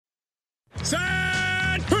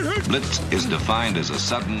Set! Blitz is defined as a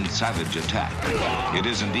sudden, savage attack. It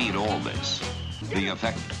is indeed all this. The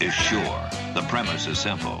effect is sure. The premise is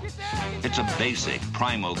simple. It's a basic,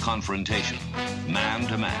 primal confrontation, man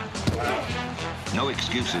to man. No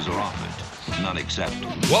excuses are offered, none accepted.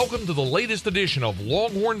 Welcome to the latest edition of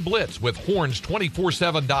Longhorn Blitz with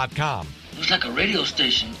horns247.com. Looks like a radio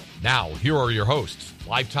station. Now, here are your hosts,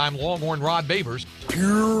 lifetime Longhorn Rod Babers,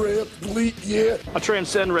 Pure athlete, yeah. I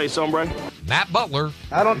transcend race, hombre. Matt Butler,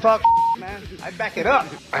 I don't talk, man. I back it up.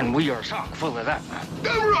 And we are chock full of that, man.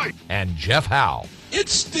 Damn right. and Jeff Howe.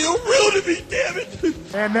 It's still real to me, damn it.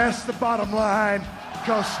 And that's the bottom line,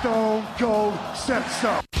 because Stone Cold said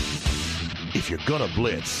so. If you're gonna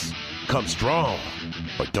blitz, come strong,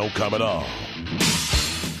 but don't come at all.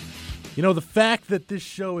 You know, the fact that this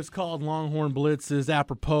show is called Longhorn Blitz is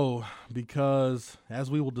apropos because,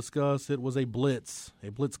 as we will discuss, it was a blitz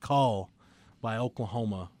call by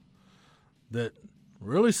Oklahoma that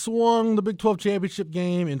really swung the Big 12 championship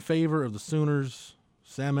game in favor of the Sooners.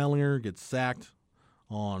 Sam Ehlinger gets sacked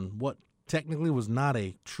on what technically was not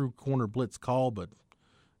a true corner blitz call, but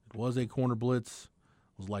it was a corner blitz.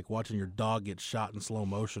 It was like watching your dog get shot in slow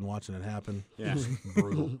motion, watching it happen. Yeah. It was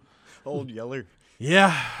brutal. Old Yeller.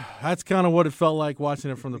 Yeah, that's kind of what it felt like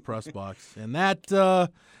watching it from the press box. And that,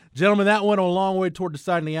 gentlemen, that went a long way toward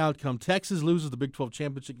deciding the outcome. Texas loses the Big 12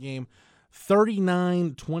 championship game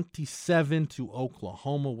 39-27 to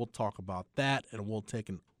Oklahoma. We'll talk about that, and we'll take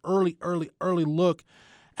an early look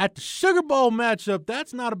at the Sugar Bowl matchup.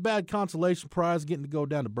 That's not a bad consolation prize, getting to go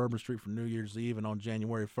down to Bourbon Street for New Year's Eve and on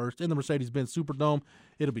January 1st in the Mercedes-Benz Superdome.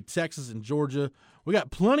 It'll be Texas and Georgia. We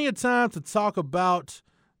got plenty of time to talk about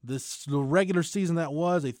the regular season that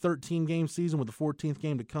was, a 13-game season with the 14th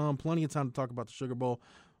game to come. Plenty of time to talk about the Sugar Bowl.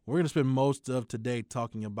 We're going to spend most of today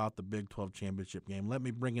talking about the Big 12 championship game. Let me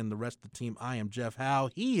bring in the rest of the team. I am Jeff Howe.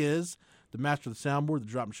 He is the master of the soundboard, the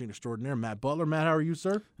drop machine extraordinaire, Matt Butler. Matt, how are you,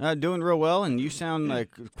 sir? Doing real well, and you sound like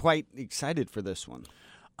quite excited for this one.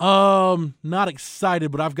 Not excited,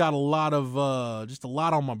 but I've got a lot of just a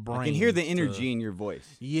lot on my brain. I can hear the energy in your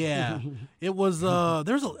voice. Yeah, it was.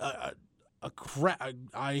 There's a crap.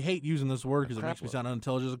 I hate using this word because it makes me sound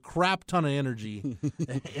unintelligent. A crap ton of energy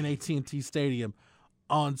in AT&T Stadium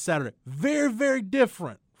on Saturday. Very, very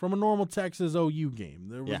different from a normal Texas OU game.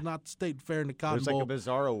 There was not the State Fair in the Cotton Bowl. It was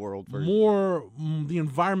like a bizarro world version. More the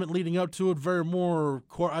environment leading up to it, very more,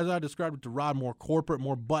 as I described it to Rod, more corporate,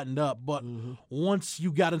 more buttoned up. But once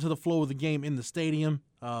you got into the flow of the game in the stadium,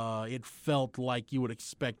 it felt like you would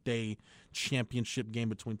expect a championship game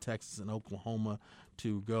between Texas and Oklahoma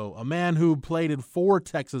to go. A man who played in 4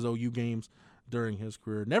 Texas OU games during his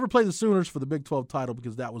career. Never played the Sooners for the Big 12 title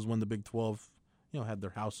because that was when the Big 12, had their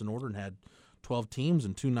house in order and had 12 teams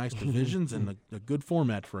and 2 nice divisions and a good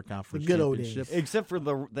format for a conference championship. Except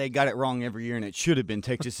for they got it wrong every year, and it should have been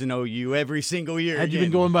Texas and OU every single year. Had you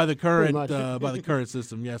been going by the current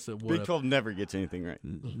system, yes, it would. Big 12 never gets anything right.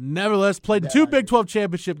 Nevertheless, played 2 Big 12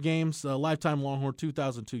 championship games, lifetime Longhorn,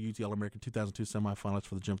 2002 UT All-American, 2002 semifinalists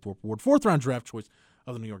for the Jim Thorpe Award, 4th-round draft choice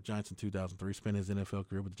of the New York Giants in 2003. Spent his NFL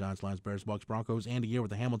career with the Giants, Lions, Bears, Bucks, Broncos, and a year with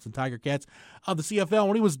the Hamilton Tiger Cats of the CFL.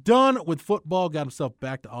 When he was done with football, got himself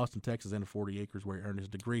back to Austin, Texas, and 40 acres where he earned his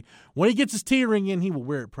degree. When he gets his T ring in, he will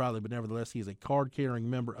wear it proudly, but nevertheless, he is a card-carrying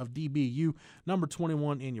member of DBU, number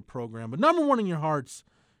 21 in your program, but number 1 in your hearts.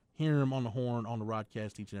 Hearing him on the horn, on the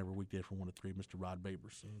Rodcast each and every weekday from 1 to 3, Mr. Rod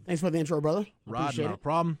Babers. Thanks for the intro, brother. Rod, not a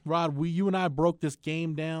problem. Rod, you and I broke this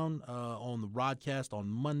game down on the Rodcast on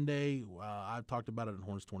Monday. I talked about it in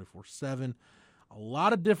Horns 24/7. A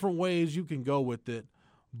lot of different ways you can go with it,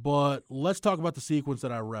 but let's talk about the sequence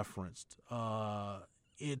that I referenced.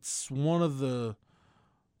 It's one of the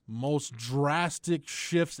most drastic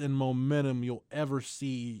shifts in momentum you'll ever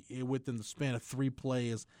see within the span of 3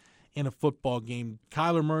 plays in a football game.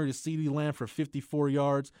 Kyler Murray to CeeDee Lamb for 54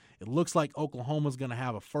 yards. It looks like Oklahoma's going to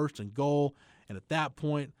have a 1st and goal, and at that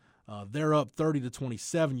point, they're up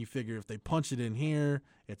 30-27. You figure if they punch it in here,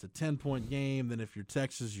 it's a 10-point game. Then if you're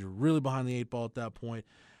Texas, you're really behind the 8 ball at that point.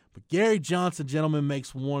 But Gary Johnson, gentlemen,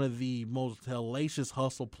 makes one of the most hellacious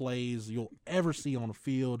hustle plays you'll ever see on the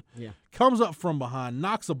field. Yeah. Comes up from behind,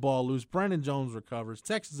 knocks a ball loose. Brandon Jones recovers.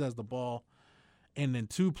 Texas has the ball. And then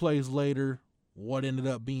 2 plays later, what ended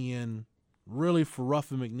up being really for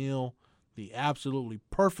Ruffin McNeil, the absolutely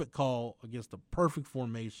perfect call against the perfect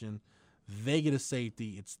formation. They get a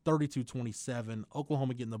safety. It's 32-27.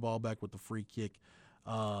 Oklahoma getting the ball back with the free kick.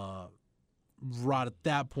 Right at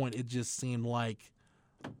that point, it just seemed like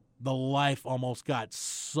the life almost got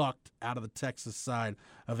sucked out of the Texas side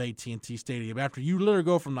of AT&T Stadium. After you literally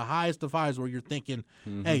go from the highest of highs where you're thinking,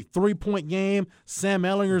 hey, 3-point game, Sam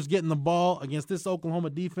Ehlinger's getting the ball against this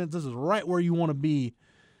Oklahoma defense. This is right where you want to be.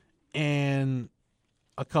 And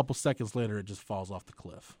a couple seconds later, it just falls off the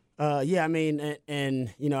cliff. Yeah, I mean,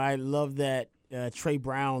 and you know, I love that Trey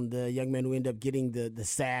Brown, the young man who ended up getting the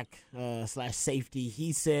sack / safety,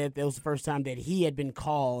 he said that was the first time that he had been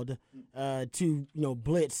called to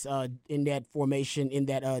blitz in that formation, in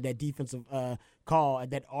that defensive call,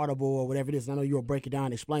 that audible or whatever it is. I know you'll break it down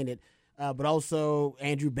and explain it. But also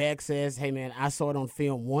Andrew Beck says, hey, man, I saw it on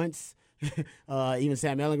film once. Even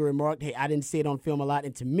Sam Ehlinger remarked, hey, I didn't see it on film a lot.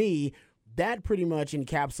 And to me, that pretty much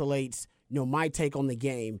encapsulates my take on the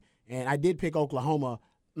game. And I did pick Oklahoma.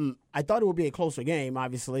 I thought it would be a closer game,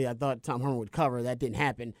 obviously. I thought Tom Herman would cover. That didn't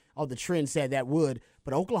happen. All the trend said that would.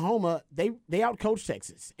 But Oklahoma, they outcoached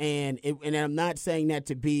Texas. And I'm not saying that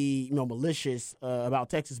to be malicious about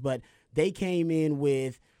Texas, but they came in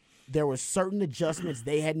with – there were certain adjustments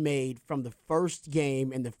they had made from the first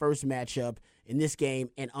game and the first matchup in this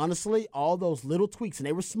game. And honestly, all those little tweaks, and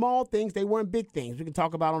they were small things. They weren't big things. We can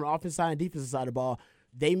talk about on the offensive side and defensive side of the ball.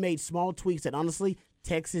 They made small tweaks that honestly –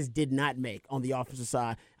 Texas did not make on the offensive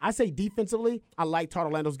side. I say defensively, I like Todd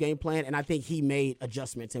Orlando's game plan, and I think he made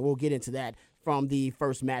adjustments, and we'll get into that from the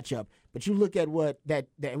first matchup. But you look at what that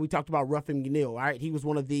we talked about Ruffin McNeill, all right? He was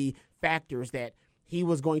one of the factors that he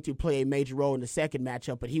was going to play a major role in the second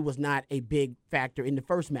matchup, but he was not a big factor in the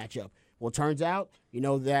first matchup. Well, it turns out,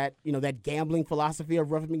 that gambling philosophy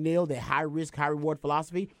of Ruffin McNeill, the high-risk, high-reward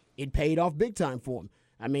philosophy, it paid off big time for him.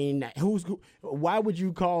 I mean, why would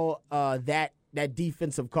you call that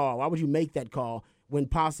defensive call? Why would you make that call when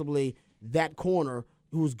possibly that corner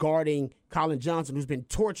who's guarding Colin Johnson, who's been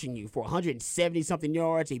torching you for 170-something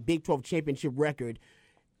yards, a Big 12 championship record,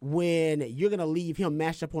 when you're going to leave him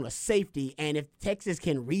matched up on a safety, and if Texas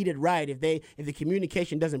can read it right, if the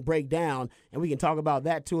communication doesn't break down, and we can talk about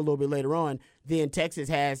that too a little bit later on, then Texas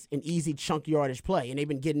has an easy chunk yardage play, and they've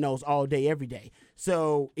been getting those all day, every day.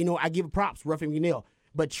 So, I give props, Ruffin McNeill.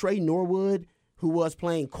 But Trey Norwood, who was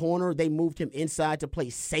playing corner, they moved him inside to play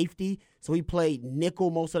safety. So he played nickel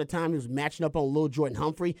most of the time. He was matching up on Lil Jordan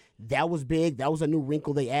Humphrey. That was big. That was a new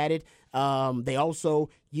wrinkle they added. They also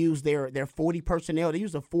used their 40 personnel. They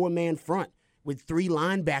used a 4-man front with 3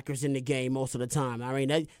 linebackers in the game most of the time. I mean,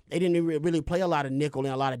 they didn't really play a lot of nickel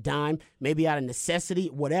and a lot of dime, maybe out of necessity,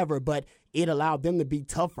 whatever, but it allowed them to be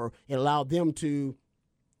tougher. It allowed them to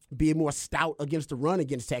be more stout against the run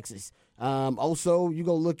against Texas. Also, you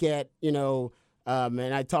go look at,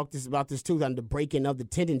 and I talked about this too, on the breaking of the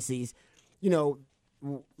tendencies.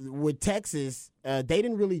 With Texas, they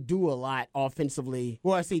didn't really do a lot offensively.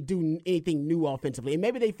 Well, I say do anything new offensively. And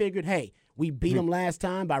maybe they figured, hey, we beat them last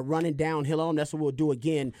time by running downhill on them. That's what we'll do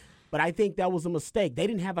again. But I think that was a mistake. They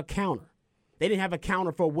didn't have a counter. They didn't have a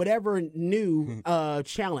counter for whatever new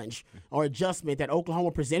challenge or adjustment that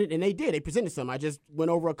Oklahoma presented, and they did. They presented some. I just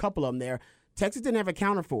went over a couple of them there. Texas didn't have a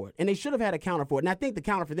counter for it, and they should have had a counter for it. And I think the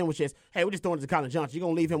counter for them was just, hey, we're just throwing it to Colin Johnson. You're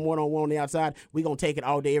going to leave him one-on-one on the outside. We're going to take it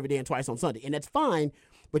all day, every day, and twice on Sunday. And that's fine,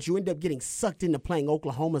 but you end up getting sucked into playing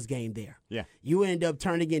Oklahoma's game there. Yeah. You end up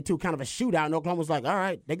turning into kind of a shootout, and Oklahoma's like, all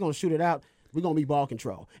right, they're going to shoot it out. We're going to be ball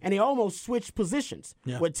control. And they almost switched positions.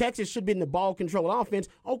 Yeah. Where Texas should be in the ball control offense,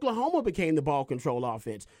 Oklahoma became the ball control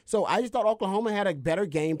offense. So I just thought Oklahoma had a better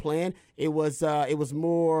game plan. It was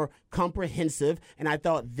more comprehensive, and I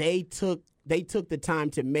thought they took the time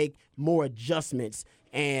to make more adjustments,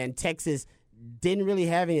 and Texas didn't really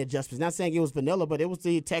have any adjustments. Not saying it was vanilla, but it was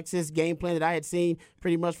the Texas game plan that I had seen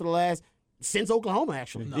pretty much for the last since Oklahoma,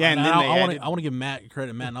 actually. No, yeah, and I want to give Matt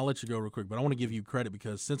credit. Matt, and I'll let you go real quick, but I want to give you credit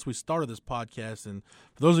because since we started this podcast, and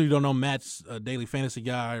for those of you who don't know, Matt's a daily fantasy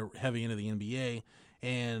guy, heavy into the NBA,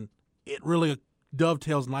 and it really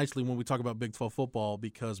dovetails nicely when we talk about Big 12 football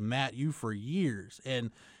because, Matt, you for years, and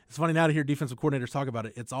it's funny now to hear defensive coordinators talk about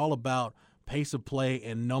it, it's all about pace of play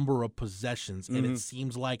and number of possessions, and it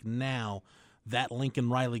seems like now that Lincoln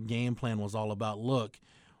Riley game plan was all about, look,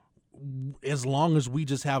 as long as we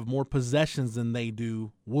just have more possessions than they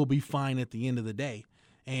do, we'll be fine at the end of the day.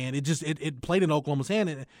 And it played in Oklahoma's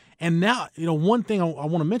hand. And now, one thing I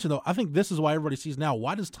want to mention, though, I think this is why everybody sees now,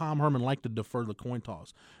 why does Tom Herman like to defer the coin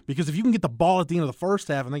toss? Because if you can get the ball at the end of the first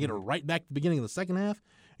half and they get it right back at the beginning of the second half,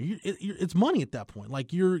 it's money at that point.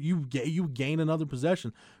 Like you gain another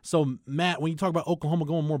possession. So, Matt, when you talk about Oklahoma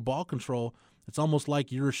going more ball control, it's almost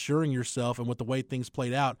like you're assuring yourself, and with the way things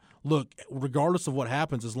played out, look, regardless of what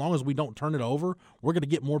happens, as long as we don't turn it over, we're going to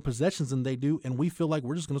get more possessions than they do, and we feel like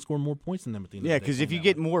we're just going to score more points than them at the end of the day. Yeah, because if you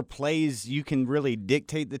get more plays, you can really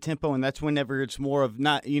dictate the tempo, and that's whenever it's more of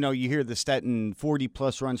not, you hear the stat in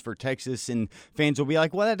 40-plus runs for Texas, and fans will be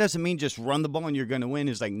like, well, that doesn't mean just run the ball and you're going to win.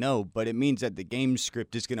 It's like, no, but it means that the game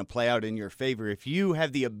script is going to play out in your favor. If you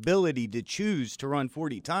have the ability to choose to run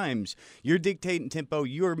 40 times, you're dictating tempo,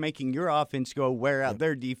 you're making your offense go wear out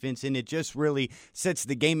their defense, and it just really sets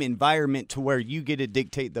the game environment to where you get to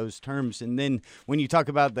dictate those terms. And then when you talk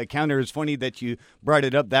about the counter, it's funny that you brought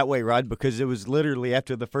it up that way, Rod, because it was literally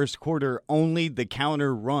after the first quarter, only the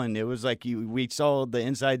counter run. It was like we saw the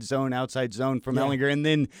inside zone, outside zone from Ehlinger, and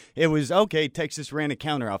then it was, okay, Texas ran a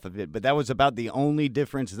counter off of it. But that was about the only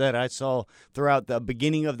difference that I saw throughout the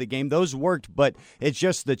beginning of the game. Those worked, but it's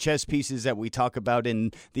just the chess pieces that we talk about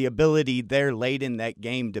and the ability there late in that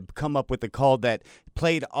game to come up with a call that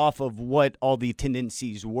played off of what all the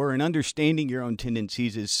tendencies were, and understanding your own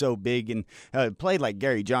tendencies is so big, and played like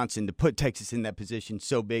Gary Johnson to put Texas in that position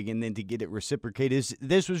so big, and then to get it reciprocated.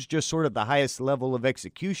 This was just sort of the highest level of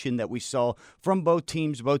execution that we saw from both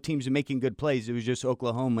teams making good plays. It was just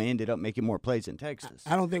Oklahoma ended up making more plays than Texas.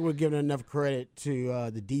 I don't think we're giving enough credit to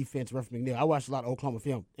the defense, Ruff McNeil. I watched a lot of Oklahoma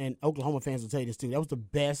film, and Oklahoma fans will tell you this too. That was the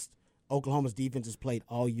best Oklahoma's defense has played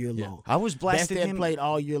all year long. I was blasting him. Played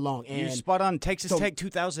all year long. And you're spot on. Texas Tech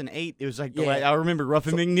 2008. It was like I remember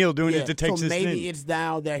Ruffin McNeil doing it to Texas. So maybe it's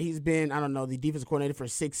now that he's been, I don't know, the defensive coordinator for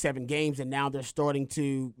 6-7 games, and now they're starting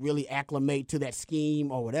to really acclimate to that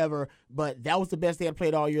scheme or whatever. But that was the best they had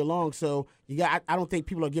played all year long. So I don't think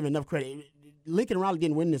people are giving enough credit. Lincoln Riley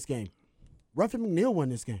didn't win this game. Ruffin McNeil won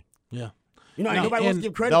this game. Yeah. Nobody wants to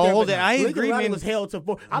give credit there. I agree, man. Was held to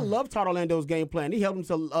 4. I love Todd Orlando's game plan. He held him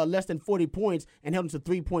to less than 40 points and held him to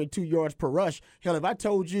 3.2 yards per rush. Hell, if I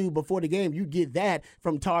told you before the game you get that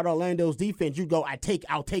from Todd Orlando's defense, you go,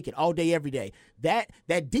 I'll take it all day, every day. That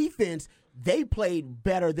defense, they played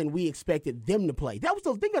better than we expected them to play. That was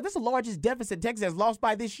the thing. That's the largest deficit Texas has lost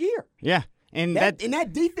by this year. Yeah. And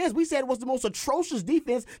that defense, we said, was the most atrocious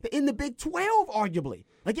defense in the Big 12, arguably.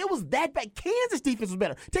 Like, it was that bad. Kansas defense was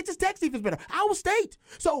better. Texas Tech's defense was better. Iowa State.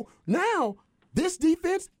 So now this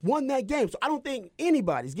defense won that game. So I don't think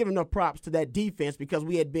anybody's giving enough props to that defense because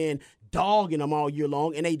we had been dogging them all year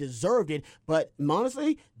long, and they deserved it. But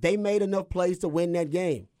honestly, they made enough plays to win that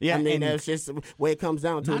game. Yeah, I mean, that's just the way it comes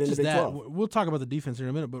down to it in the Big 12. We'll talk about the defense here in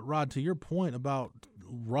a minute, but Rod, to your point about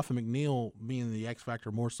Ruffin McNeil being the X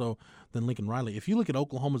factor more so than Lincoln Riley. If you look at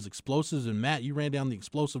Oklahoma's explosives, and Matt, you ran down the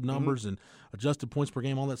explosive numbers and adjusted points per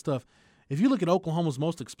game, all that stuff. If you look at Oklahoma's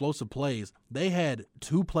most explosive plays, they had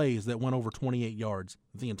 2 plays that went over 28 yards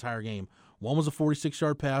the entire game. One was a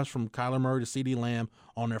 46-yard pass from Kyler Murray to CeeDee Lamb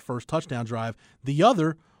on their first touchdown drive. The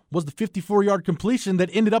other was the 54-yard completion that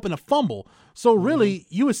ended up in a fumble. So really,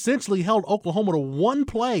 you essentially held Oklahoma to one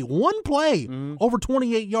play over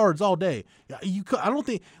 28 yards all day. I don't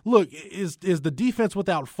think. Look, is the defense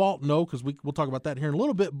without fault? No, because we'll talk about that here in a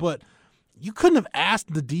little bit. But you couldn't have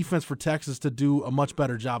asked the defense for Texas to do a much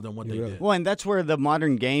better job than what they did. Well, and that's where the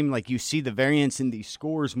modern game, like, you see the variance in these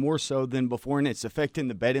scores more so than before, and it's affecting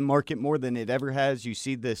the betting market more than it ever has. You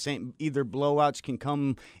see the same, either blowouts can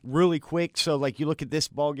come really quick. So, like, you look at this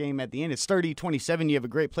ball game at the end, it's 30-27. You have a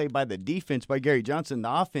great play by the defense, by Gary Johnson.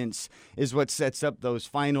 The offense is what sets up those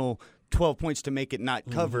final 12 points to make it not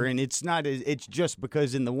cover, and it's just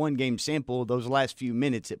because in the one game sample, those last few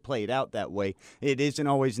minutes, it played out that way. It isn't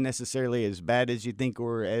always necessarily as bad as you think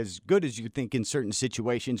or as good as you think in certain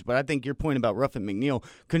situations, but I think your point about Ruffin McNeil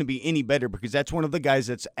couldn't be any better because that's one of the guys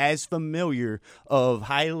that's as familiar of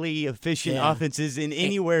highly efficient offenses in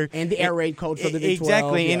anywhere. And the air raid coach for the Big 12.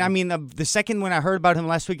 Exactly, and I mean, the second when I heard about him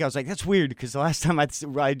last week, I was like, that's weird because the last time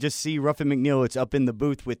I just see Ruffin McNeil, it's up in the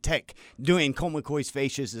booth with Tech doing Colt McCoy's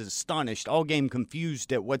faces is astonished. All game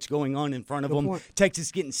confused at what's going on in front of them.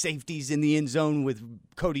 Texas getting safeties in the end zone with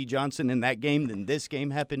Cody Johnson in that game. Then this game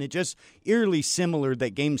happened. It just eerily similar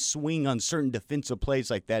that games swing on certain defensive plays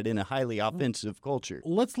like that in a highly offensive culture.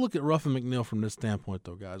 Let's look at Ruffin McNeil from this standpoint,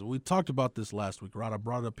 though, guys. We talked about this last week, right? I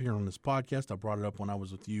brought it up here on this podcast. I brought it up when I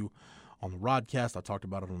was with you on the Rodcast. I talked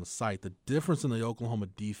about it on the site. The difference in the Oklahoma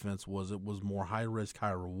defense was it was more high risk, high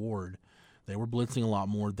reward. They were blitzing a lot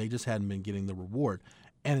more. They just hadn't been getting the reward.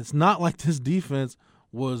 And it's not like this defense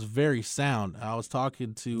was very sound. I was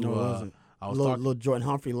talking to little Jordan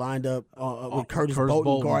Humphrey lined up with Curtis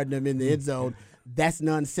Bolton guarding him in the end zone. That's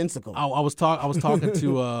nonsensical. I was talking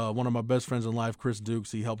to one of my best friends in life, Chris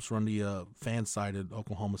Dukes. He helps run the fan site at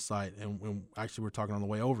Oklahoma site, and actually we're talking on the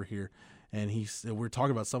way over here. And we're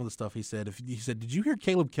talking about some of the stuff he said. He said, did you hear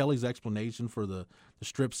Caleb Kelly's explanation for the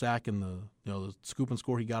strip sack and the scoop and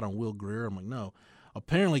score he got on Will Grier? I'm like, no.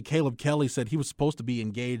 Apparently, Caleb Kelly said he was supposed to be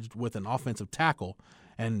engaged with an offensive tackle,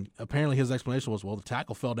 and apparently his explanation was, well, the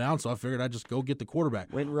tackle fell down, so I figured I'd just go get the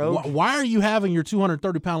quarterback. Went rogue. Why are you having your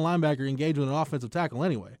 230-pound linebacker engaged with an offensive tackle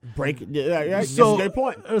anyway? That's a great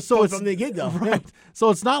point. So it's from the get-go. Right. So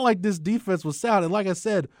it's not like this defense was sound. And like I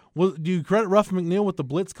said, do you credit Ruff McNeil with the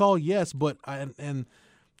blitz call? Yes, but and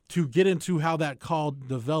to get into how that call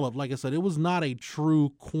developed, like I said, it was not a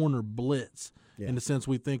true corner blitz. Yeah. In the sense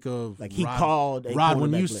we think of like he called a Rod,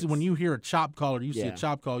 blitz. when you hear a chop call or you see a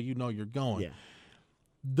chop call, you know you're going. Yeah.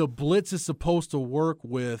 The blitz is supposed to work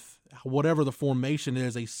with whatever the formation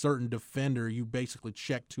is, a certain defender, you basically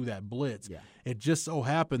check to that blitz. Yeah. It just so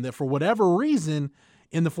happened that for whatever reason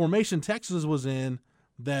in the formation Texas was in,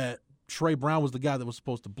 that Trey Brown was the guy that was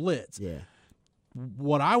supposed to blitz. Yeah.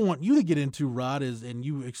 What I want you to get into, Rod, is, and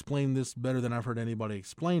you explain this better than I've heard anybody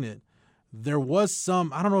explain it, there was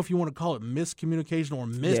some, I don't know if you want to call it miscommunication or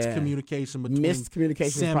missed communication between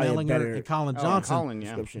Sam Ehlinger and Colin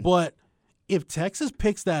Johnson. But if Texas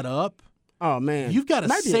picks that up, oh man, you've got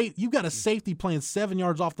a safety playing 7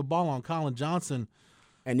 yards off the ball on Colin Johnson.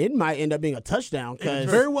 And it might end up being a touchdown because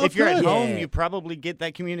very well if you're at home, you probably get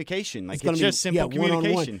that communication. Like it's just simple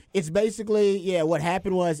communication. One-on-one. It's basically what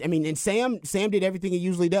happened was, and Sam did everything he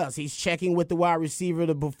usually does. He's checking with the wide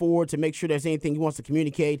receiver before to make sure there's anything he wants to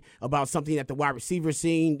communicate about something that the wide receiver's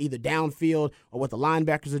seeing, either downfield or what the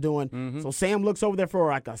linebackers are doing. Mm-hmm. So Sam looks over there for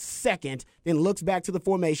like a second, then looks back to the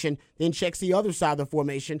formation, then checks the other side of the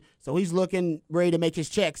formation. So he's looking ready to make his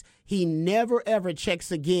checks. He never ever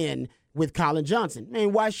checks again with Colin Johnson.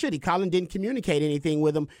 Man, why should he? Colin didn't communicate anything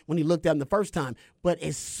with him when he looked at him the first time. But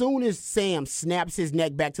as soon as Sam snaps his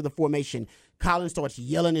neck back to the formation, Colin starts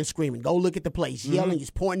yelling and screaming. Go look at the play. He's yelling. He's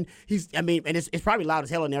pointing. And it's probably loud as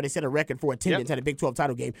hell in there. They set a record for attendance at a Big 12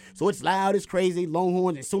 title game. So it's loud. It's crazy.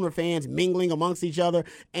 Longhorns and Sooner fans mingling amongst each other.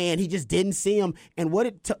 And he just didn't see him. And what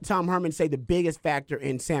did Tom Herman say the biggest factor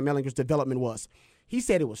in Sam Ehlinger's development was? He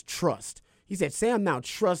said it was trust. He said Sam now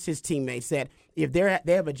trusts his teammates that if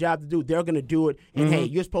they have a job to do, they're going to do it. And, hey,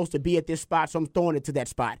 you're supposed to be at this spot, so I'm throwing it to that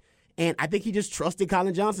spot. And I think he just trusted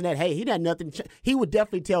Colin Johnson that, hey, he had nothing. He would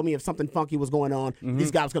definitely tell me if something funky was going on.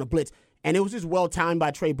 This guy was going to blitz. And it was just well-timed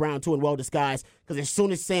by Trey Brown, too, and well-disguised, because as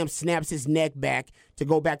soon as Sam snaps his neck back to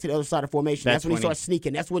go back to the other side of the formation, that's when he starts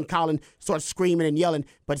sneaking. That's when Colin starts screaming and yelling.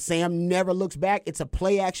 But Sam never looks back. It's a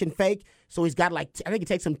play-action fake. So he's got I think it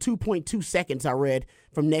takes him 2.2 seconds, I read,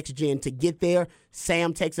 from Next Gen to get there.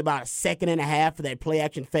 Sam takes about a second and a half for that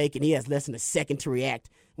play-action fake, and he has less than a second to react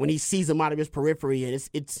when he sees him out of his periphery, and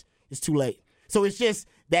it's too late. So it's just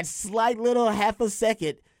that slight little half a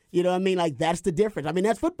second. You know what I mean? Like, that's the difference. I mean,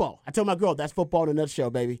 that's football. I told my girl, that's football in a nutshell,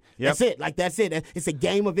 baby. Yep. That's it. Like, that's it. It's a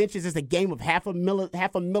game of inches. It's a game of half a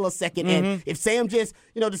millisecond. And if Sam just,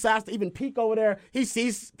 decides to even peek over there, he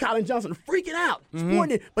sees Colin Johnson freaking out. He's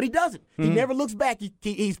pointing, but he doesn't. He never looks back.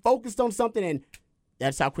 He's focused on something, and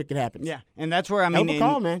that's how quick it happens. Yeah, and that's where,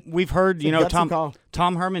 man. We've heard,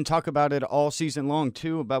 Tom Herman talk about it all season long,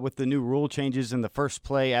 too, about with the new rule changes in the first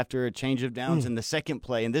play after a change of downs and the second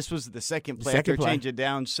play. And this was the second play after a change of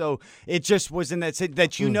downs. So it just was in that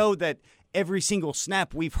that every single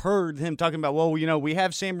snap we've heard him talking about, well, we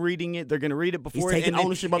have Sam reading it. They're going to read it before. He's taking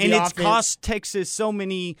ownership of the offense. And it's cost Texas so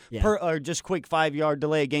many just quick 5-yard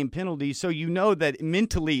delay game penalties. So that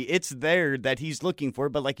mentally it's there that he's looking for.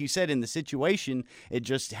 But like you said, in the situation, it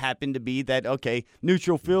just happened to be that, okay,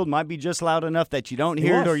 neutral field might be just loud enough that you don't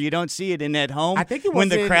hear it or you don't see it. And at home, I think it was when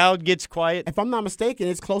the crowd gets quiet. If I'm not mistaken,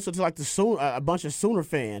 it's closer to like a bunch of Sooner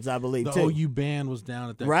fans, I believe, the too. OU band was down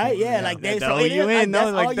at that right? Corner. Yeah, like they. The So OU in,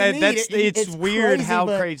 that's all you need. It's weird crazy, how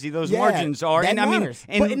crazy those margins are. That matters.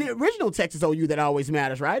 And but in the original Texas OU, that always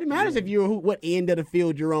matters, right? It matters if you're what end of the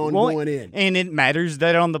field you're on going in. And it matters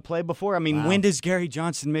that on the play before. I mean, when does Gary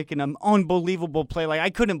Johnson make an unbelievable play? Like,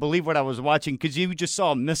 I couldn't believe what I was watching because you just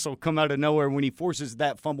saw a missile come out of nowhere when he forces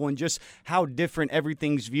that fumble and just how different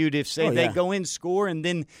everything's viewed. If, they go in, score, and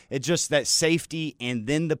then it's just that safety and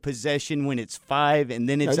then the possession when it's 5 and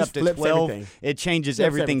then it's up to 12. Everything. It changes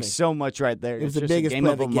everything so much right there. It was the biggest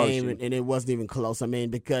play of the game, and it wasn't even close. I mean,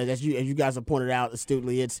 because as you guys have pointed out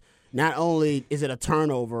astutely, it's not only is it a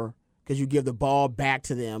turnover because you give the ball back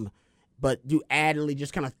to them, but you addedly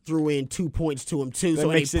just kind of threw in 2 points to them, too.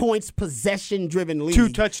 So in a points possession-driven league. 2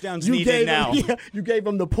 touchdowns needed now. You gave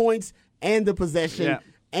them the points and the possession. Yeah.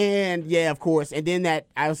 And, of course. And then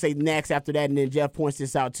I would say next after that, and then Jeff points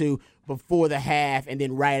this out, too, before the half and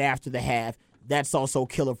then right after the half, that's also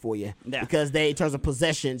killer for you. Yeah. Because they, in terms of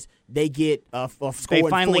possessions, they get a score They in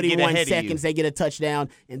finally get 41 ahead of you. seconds. They get a touchdown,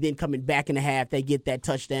 and then coming back in the half, they get that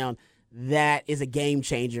touchdown. That is a game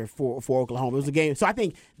changer for Oklahoma. It was a game. So I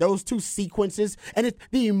think those two sequences and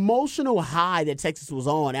the emotional high that Texas was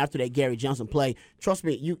on after that Gary Johnson play, trust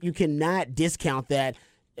me, you cannot discount that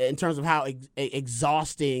in terms of how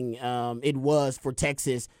exhausting it was for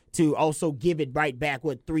Texas to also give it right back,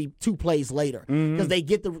 2 plays later. Because they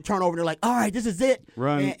get the turnover, they're like, all right, this is it.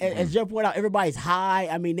 Run. And as Jeff pointed out, everybody's high.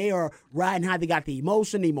 I mean, they are riding high. They got the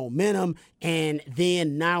emotion, the momentum, and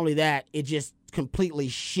then not only that, it just completely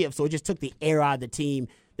shifts. So it just took the air out of the team.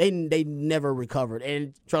 They never recovered.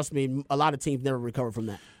 And trust me, a lot of teams never recovered from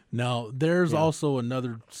that. Now, there's also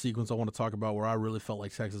another sequence I want to talk about where I really felt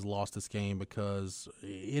like Texas lost this game, because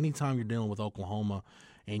anytime you're dealing with Oklahoma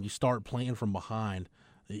and you start playing from behind,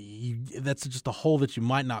 that's just a hole that you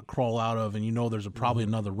might not crawl out of, and you know there's probably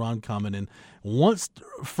another run coming. And once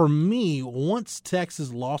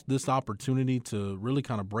Texas lost this opportunity to really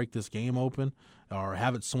kind of break this game open or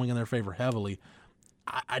have it swing in their favor heavily,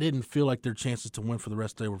 I didn't feel like their chances to win for the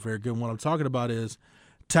rest of the day were very good. And what I'm talking about is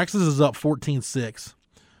Texas is up 14-6.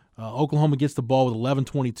 Oklahoma gets the ball with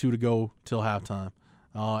 11:22 to go till halftime,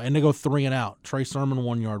 and they go 3 and out. Trey Sermon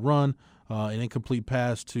 1-yard run, an incomplete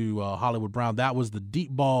pass to Hollywood Brown. That was the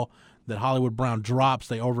deep ball that Hollywood Brown drops.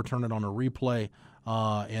 They overturn it on a replay,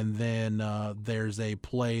 and then there's a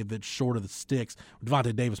play that's short of the sticks.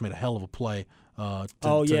 Devontae Davis made a hell of a play to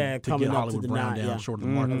get Hollywood Brown down short of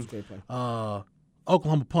the mark. That was a great play.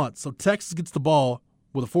 Oklahoma punts. So Texas gets the ball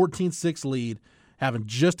with a 14-6 lead, having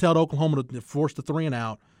just held Oklahoma to force the 3 and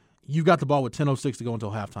out. You got the ball with 10:06 to go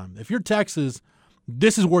until halftime. If you're Texas,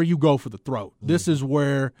 this is where you go for the throat. This is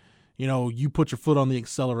where, you put your foot on the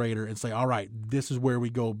accelerator and say, all right, this is where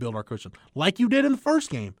we go build our cushion. Like you did in the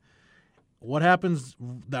first game. What happens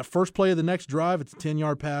that first play of the next drive? It's a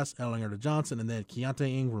 10-yard pass, Ellinger to Johnson, and then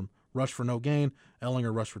Keontae Ingram rushed for no gain.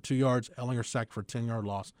 Ellinger rushed for 2 yards. Ellinger sacked for a 10-yard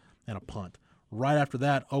loss and a punt. Right after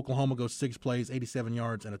that, Oklahoma goes 6 plays, 87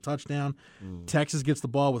 yards, and a touchdown. Texas gets the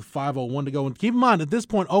ball with 5:01 to go. And keep in mind, at this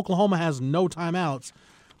point, Oklahoma has no timeouts,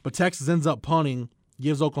 but Texas ends up punting,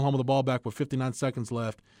 gives Oklahoma the ball back with 59 seconds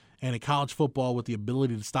left. And in college football, with the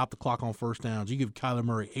ability to stop the clock on first downs, you give Kyler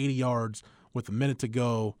Murray 80 yards with a minute to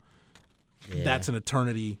go. Yeah. That's an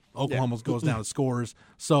eternity. Oklahoma goes down and scores.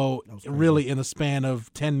 So really, in the span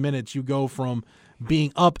of 10 minutes, you go from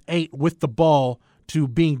being up 8 with the ball to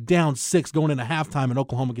being down 6 going into halftime, and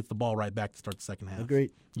Oklahoma gets the ball right back to start the second half.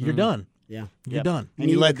 Agreed. You're done. Yeah. You're done. And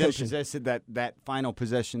you let them possess it, that final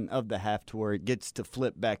possession of the half to where it gets to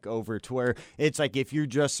flip back over to where it's like if you're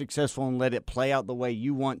just successful and let it play out the way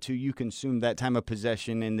you want to, you consume that time of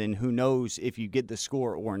possession, and then who knows if you get the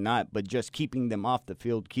score or not. But just keeping them off the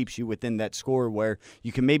field keeps you within that score where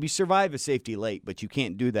you can maybe survive a safety late, but you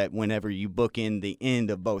can't do that whenever you book in the end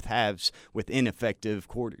of both halves with ineffective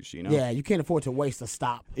quarters, Yeah, you can't afford to waste a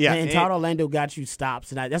stop. Yeah, and Todd Orlando got you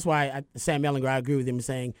stops, and that's why Sam Ehlinger, I agree with him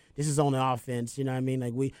saying this is on the offense. You know what I mean?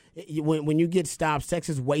 Like when you get stops,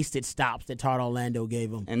 Texas wasted stops that Todd Orlando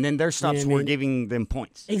gave them, and then their stops were giving them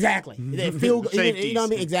points. Exactly, field, you know what I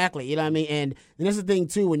mean? Exactly, you know what I mean? And that's the thing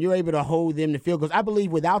too. When you're able to hold them to field goals, I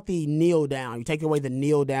believe without the kneel down, you take away the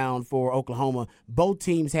kneel down for Oklahoma, both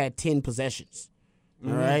teams had 10 possessions.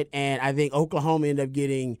 All right, and I think Oklahoma ended up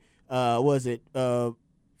getting 4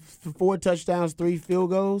 touchdowns, 3 field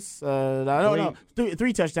goals. I don't know.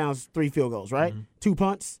 3 touchdowns, 3 field goals, right? 2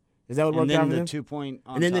 punts. Is that what worked out for them? And then the 2 point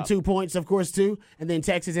on And then top. the 2 points, of course, too. And then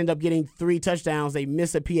Texas ended up getting 3 touchdowns. They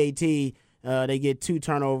miss a PAT. They get 2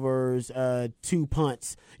 turnovers, 2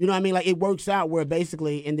 punts. You know what I mean? Like, it works out where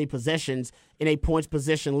basically in the possessions, in a points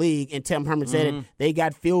possession league, and Tim Herman said it, they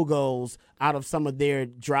got field goals out of some of their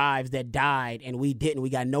drives that died, and we didn't. We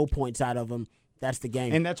got no points out of them. That's the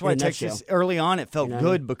game. And that's why Texas, early on, it felt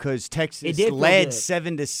good because Texas led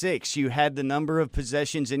 7-6. You had the number of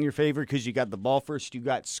possessions in your favor because you got the ball first. You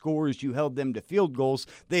got scores. You held them to field goals.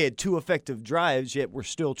 They had 2 effective drives, yet we're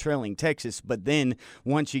still trailing Texas. But then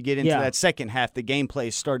once you get into that second half, the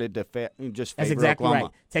gameplay started to just favor That's exactly Oklahoma.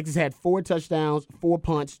 right. Texas had 4 touchdowns, 4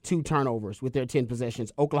 punts, 2 turnovers with their 10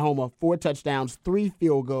 possessions. Oklahoma, 4 touchdowns, 3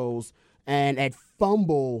 field goals, and at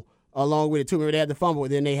fumble along with it, too. Remember, they had the fumble,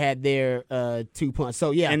 then they had their 2 punts.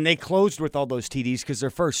 So, yeah. And they closed with all those TDs because their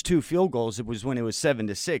first 2 field goals, it was when it was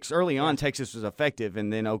 7-6. Early on, Texas was effective,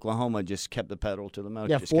 and then Oklahoma just kept the pedal to the metal.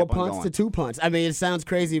 Yeah, just 4 kept on punts going. to 2 punts. I mean, it sounds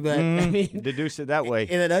crazy, but I mean, deduce it that way.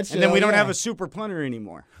 In a nutshell, and then we don't have a super punter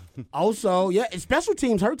anymore. Also, special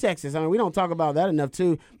teams hurt Texas. I mean, we don't talk about that enough,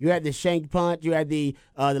 too. You had the shank punt. You had the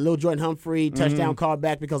little Jordan Humphrey touchdown called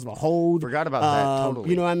back because of a hold. Forgot about that, totally.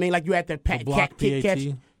 You know what I mean? Like, you had the kick catch.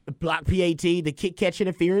 the block PAT, the kick catch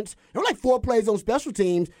interference. There were like 4 plays on special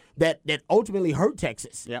teams that ultimately hurt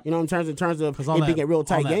Texas. Yep. You know, in terms of it being a real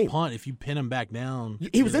tight game. Punt, if you pin him back down,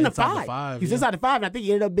 he was in the 5. He was inside the 5, and I think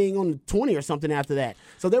he ended up being on the 20 or something after that.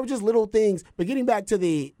 So there were just little things. But getting back to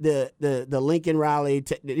the Lincoln Riley,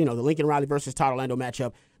 the Lincoln Riley versus Todd Orlando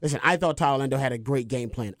matchup. Listen, I thought Todd Orlando had a great game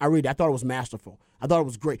plan. I thought it was masterful. I thought it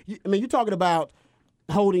was great. I mean, you're talking about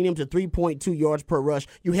holding them to 3.2 yards per rush.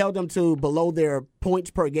 You held them to below their points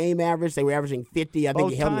per game average. They were averaging 50. I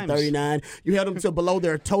think you held them to 39. You held them to below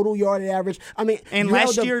their total yard average. I mean, and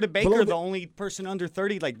last year to Baker, the only person under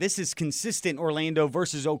 30. Like, this is consistent Orlando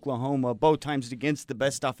versus Oklahoma, both times against the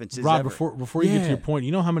best offenses Rob, ever. before you get to your point,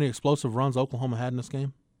 you know how many explosive runs Oklahoma had in this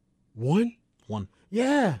game? One.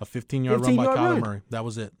 Yeah. A 15-yard run by Kyler Murray. That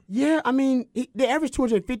was it. Yeah, I mean, they averaged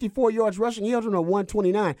 254 yards rushing. He held them to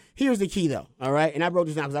 129. Here's the key, though, all right? And I wrote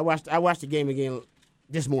this down because I watched the game again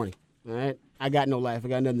this morning, all right? I got no life. I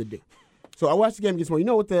got nothing to do. So I watched the game this morning.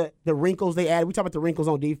 You know what the wrinkles they added? We talk about the wrinkles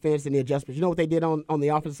on defense and the adjustments. You know what they did on the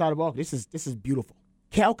offensive side of the ball? This is beautiful.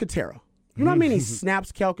 Calcaterra. You know how many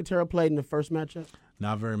snaps Calcaterra played in the first matchup?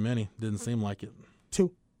 Not very many. Didn't seem like it. 2.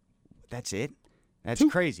 That's it? That's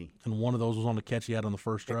crazy. And one of those was on the catch he had on the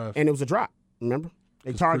first drive. And it was a drop, remember?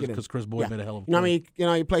 They targeted him. Because Chris Boyd made a hell of a play. You know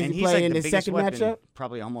how many he played in the second matchup?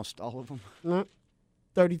 Probably almost all of them. No,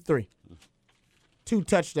 33. 2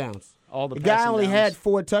 touchdowns. All the guy only had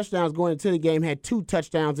 4 touchdowns going into the game, had 2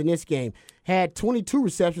 touchdowns in this game, had 22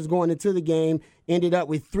 receptions going into the game, ended up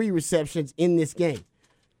with 3 receptions in this game.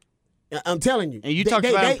 I'm telling you. And you talked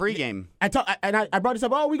about him pregame. I brought this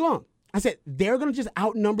up all week long. I said they're going to just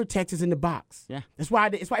outnumber Texas in the box. Yeah, that's why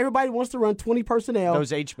everybody wants to run 20 personnel.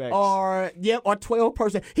 Those H-backs. Or 12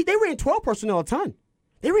 personnel. They ran 12 personnel a ton.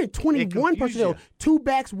 They ran 21 personnel, 2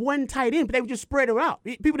 backs, 1 tight end, but they would just spread it out.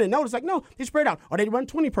 People didn't notice. Like, no, they spread out. Or they run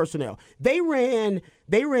 20 personnel. They ran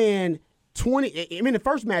 20. I mean, the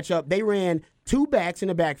first matchup, they ran 2 backs in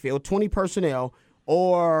the backfield, 20 personnel,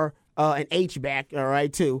 or an H-back, all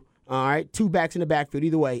right, 2. All right, 2 backs in the backfield,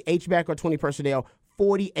 either way, H-back or 20 personnel,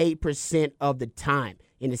 48% of the time.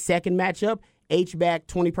 In the second matchup, H-back,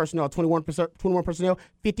 20 personnel, 21 personnel,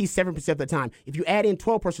 57% of the time. If you add in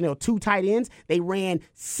 12 personnel, 2 tight ends, they ran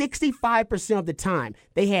 65% of the time.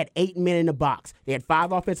 They had 8 men in the box. They had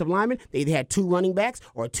 5 offensive linemen. They either had 2 running backs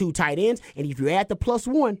or 2 tight ends. And if you add the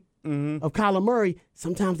 +1 of Kyler Murray,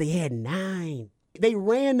 sometimes they had 9. They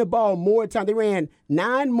ran the ball more times. They ran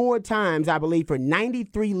 9 more times, I believe, for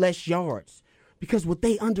 93 less yards. Because what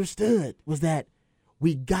they understood was that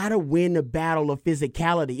we gotta win the battle of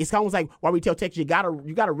physicality. It's almost like why we tell Texas you gotta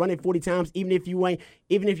run it 40 times, even if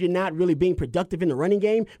you're not really being productive in the running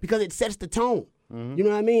game, because it sets the tone. You know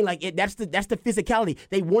what I mean? Like that's the physicality.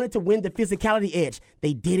 They wanted to win the physicality edge.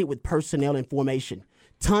 They did it with personnel and formation.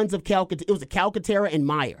 Tons of Calcaterra. It was a Calcaterra and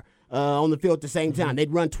Meyer on the field at the same time.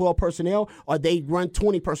 They'd run 12 personnel, or they'd run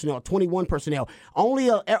 20 personnel, 21 personnel. Only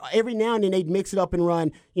every now and then they'd mix it up and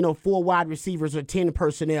run, 4 wide receivers or 10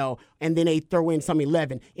 personnel, and then they'd throw in some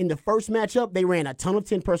 11. In the first matchup, they ran a ton of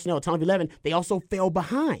 10 personnel, a ton of 11. They also fell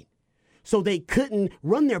behind. So they couldn't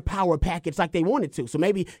run their power package like they wanted to. So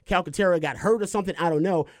maybe Calcaterra got hurt or something, I don't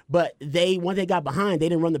know. But once they got behind, they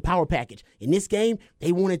didn't run the power package. In this game,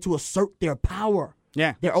 they wanted to assert their power.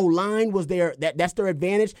 Yeah. Their O-line was that's their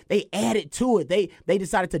advantage. They added to it. They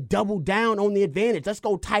decided to double down on the advantage. Let's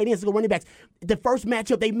go tight ends, let's go running backs. The first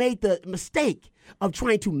matchup, they made the mistake of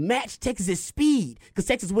trying to match Texas's speed because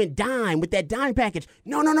Texas went dime with that dime package.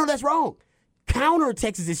 No, that's wrong. Counter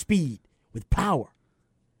Texas's speed with power.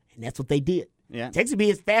 And that's what they did. Yeah. Texas be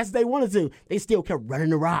as fast as they wanted to. They still kept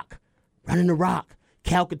running the rock.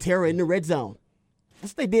 Calcaterra in the red zone.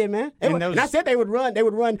 That's what they did, man. And I said they would run.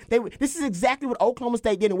 This is exactly what Oklahoma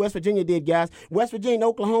State did and West Virginia did, guys. West Virginia and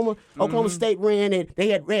Oklahoma State ran, and they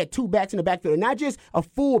had 2 backs in the backfield. And not just a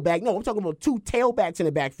full back. No, I'm talking about 2 tailbacks in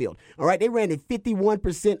the backfield. All right, they ran it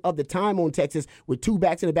 51% of the time on Texas with 2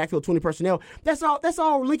 backs in the backfield, 20 personnel. That's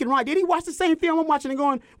all Lincoln Riley did. He watched the same film I'm watching and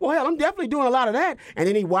going, well, hell, I'm definitely doing a lot of that. And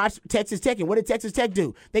then he watched Texas Tech, and what did Texas Tech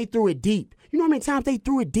do? They threw it deep. You know how many times they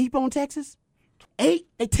threw it deep on Texas?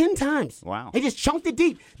 10 times. Wow. They just chunked it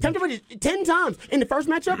deep. 10 times. In the first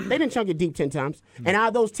matchup, they didn't chunk it deep 10 times. And out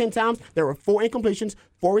of those 10 times, there were 4 incompletions,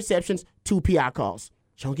 4 receptions, 2 PI calls.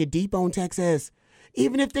 Chunk it deep on Texas.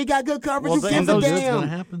 Even if they got good coverage, it's a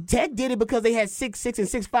damn. Tech did it because they had 6'6" and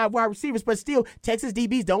 6'5" wide receivers, but still, Texas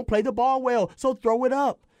DBs don't play the ball well, so throw it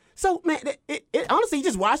up. So, man, honestly, he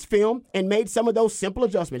just watched film and made some of those simple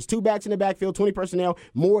adjustments. 2 backs in the backfield, 20 personnel,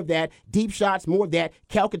 more of that. Deep shots, more of that.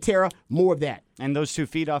 Calcaterra, more of that. And those two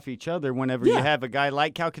feed off each other whenever you have a guy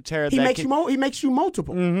like Calcaterra. He makes you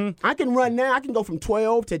multiple. Mm-hmm. I can run now. I can go from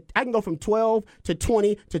 12 to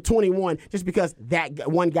 20 to 21 just because that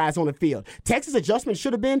one guy's on the field. Texas adjustment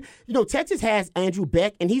should have been, Texas has Andrew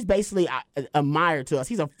Beck, and he's basically a Meyer to us.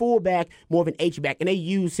 He's a fullback, more of an H-back, and they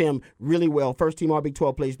use him really well. First team All Big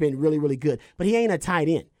 12 player. He's been really, really good. But he ain't a tight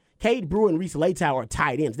end. Cade Brewer and Reese Laytow are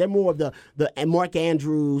tight ends. They're more of the Mark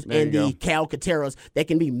Andrews and the Calcaterras that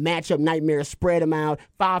can be matchup nightmares, spread them out,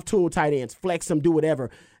 5-tool tight ends, flex them, do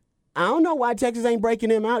whatever. I don't know why Texas ain't breaking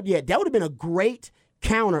them out yet. That would have been a great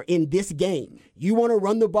counter in this game. You want to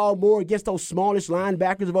run the ball more against those smallish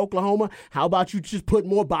linebackers of Oklahoma? How about you just put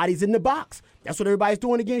more bodies in the box? That's what everybody's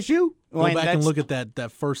doing against you. Go back and look at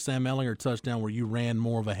that first Sam Ehlinger touchdown where you ran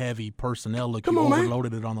more of a heavy personnel look. You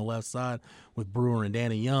overloaded it on the left side with Brewer and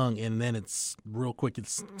Danny Young, and then it's real quick.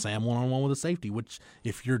 It's Sam one-on-one with a safety, which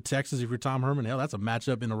if you're Texas, if you're Tom Herman, hell, that's a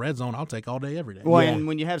matchup in the red zone I'll take all day, every day. Well, and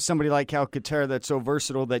when you have somebody like Calcaterra that's so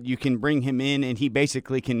versatile that you can bring him in and he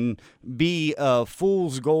basically can be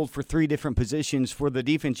fool's gold for 3 different positions for the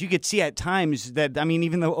defense, you could see at times that,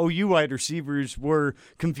 even though OU wide receivers were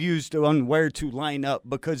confused on where to line up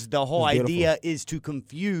because the whole idea is to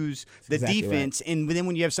confuse the defense. Right. And then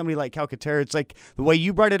when you have somebody like Calcaterra, it's like the way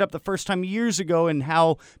you brought it up the first time years ago and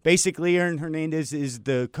how basically Aaron Hernandez is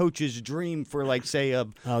the coach's dream for, like, say,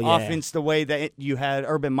 offense the way that you had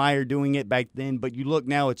Urban Meyer doing it back then. But you look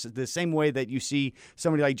now, it's the same way that you see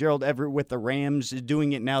somebody like Gerald Everett with the Rams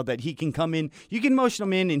doing it now, that he can come in, you can motion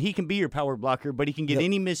him in and he can be your power blocker, but he can get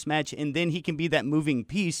any mismatch and then he can be that moving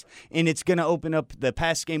piece, and it's going to open up the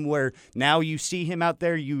pass game where now you see him out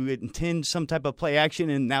there, you intend some type of play action,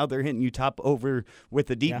 and now they're hitting you top over with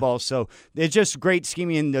the deep ball. So it's just great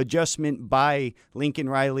scheming and adjustment by Lincoln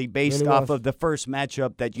Riley based off of the first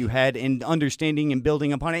matchup that you had and understanding and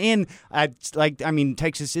building upon it. And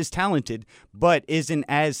Texas is talented, but isn't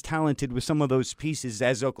as talented with some of those pieces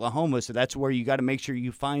as Oklahoma. So that's where you got to make sure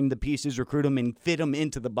you find the pieces, recruit them, and fit them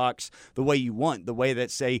into the box the way you want, the way that,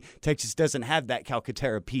 say, Texas doesn't have that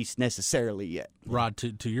Calcaterra piece necessarily yet. Rod,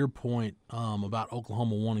 to your point about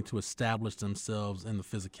Oklahoma wanting to establish themselves in the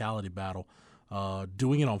physicality battle,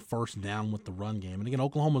 doing it on first down with the run game. And again,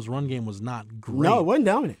 Oklahoma's run game was not great. No, it wasn't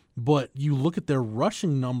dominant. But you look at their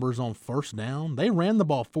rushing numbers on first down. They ran the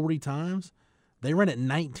ball 40 times. They ran it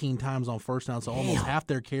 19 times on first down, so almost half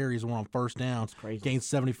their carries were on first down. Gained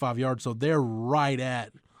 75 yards, so they're right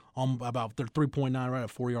at about their 3.9, right at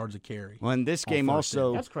 4 yards a carry. Well, in this game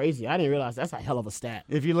also, that's crazy. I didn't realize that's a hell of a stat.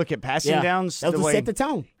 If you look at passing downs, that was to set the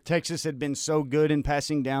tone. Texas had been so good in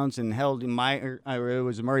passing downs and held Murray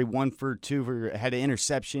 1 for 2 had an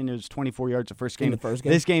interception. It was 24 yards the first game.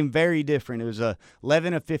 This game very different. It was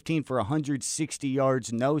 11 of 15 for 160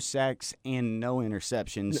 yards, no sacks and no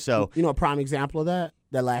interceptions. So a prime example of that.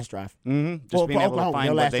 That last drive. Mm-hmm. Just being able to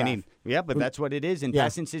find what they need. Yeah, but that's what it is. In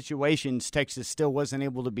passing situations, Texas still wasn't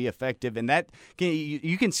able to be effective. And that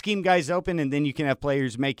you can scheme guys open, and then you can have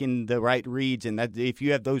players making the right reads. And that if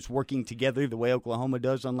you have those working together the way Oklahoma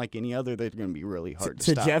does, unlike any other, they're going to be really hard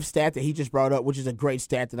to stop. To Jeff's stat that he just brought up, which is a great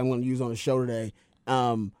stat that I'm going to use on the show today,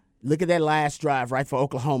 look at that last drive, right, for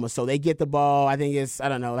Oklahoma. So they get the ball, I think it's,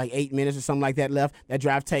 8 minutes or something like that left. That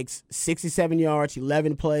drive takes 67 yards,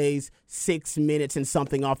 11 plays, 6 minutes and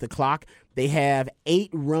something off the clock. They have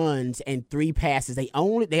 8 runs and 3 passes. They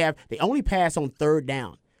only pass on third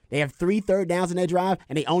down. They have 3 third downs in their drive,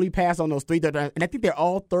 and they only pass on those 3 third downs. And I think they're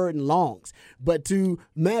all third and longs. But to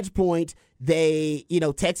Matt's point,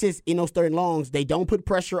 Texas, in those third and longs, they don't put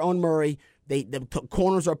pressure on Murray. The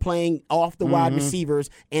corners are playing off the wide receivers,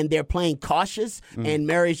 and they're playing cautious, and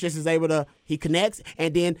Mary's just is able to – he connects,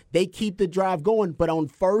 and then they keep the drive going. But on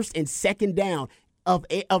first and second down, of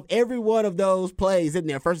every one of those plays in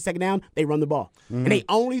there, first and second down, they run the ball. And they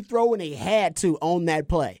only throw when they had to on that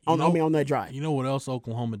play, on that drive. You know what else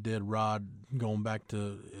Oklahoma did, Rod, going back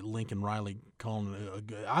to Lincoln Riley calling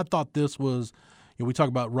it I thought this was – we talk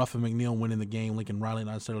about Ruff and McNeil winning the game, Lincoln Riley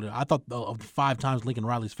not necessarily. I thought of the 5 times Lincoln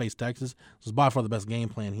Riley's faced Texas, this was by far the best game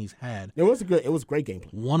plan he's had. It was a great game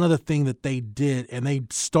plan. One other thing that they did, and they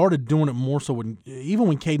started doing it more so even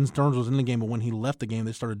when Caden Stearns was in the game, but when he left the game,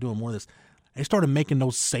 they started doing more of this. They started making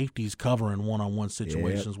those safeties cover in one-on-one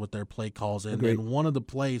situations with their play calls. And then one of the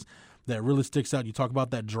plays that really sticks out, you talk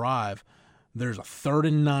about that drive, there's a 3rd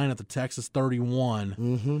and 9 at the Texas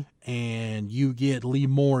 31, and you get Lee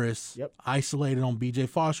Morris isolated on B.J.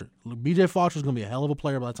 Foster. B.J. Foster's going to be a hell of a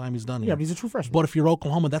player by the time he's done here. Yeah, but he's a true freshman. But if you're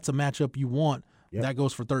Oklahoma, that's a matchup you want. That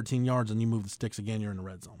goes for 13 yards, and you move the sticks again, you're in the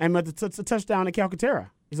red zone. And it's a touchdown to Calcaterra.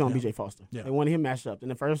 He's on B.J. Foster. Yeah. They wanted him matched up. And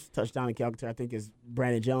the first touchdown in Calcaterra, I think, is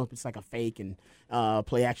Brandon Jones. It's like a fake and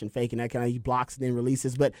play action fake, and that kind of he blocks and then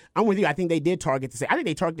releases. But I'm with you. I think they did target the safety. I think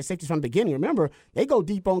they targeted the safeties from the beginning. Remember, they go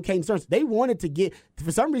deep on Caden Stearns. They wanted to get –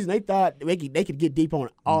 for some reason, they thought they could get deep on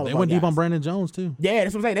all of them. They went deep on Brandon Jones, too. Yeah,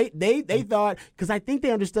 that's what I'm saying. They thought – because I think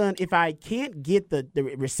they understood if I can't get the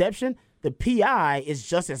reception, the PI is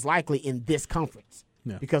just as likely in this conference.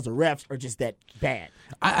 Yeah. Because the refs are just that bad.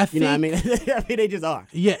 I think, you know what I mean? I mean, they just are.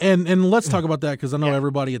 Yeah, and let's talk about that because I know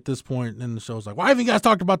everybody at this point in the show is like, why haven't you guys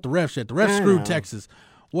talked about the refs yet? The refs screwed Texas.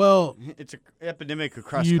 Well, it's an epidemic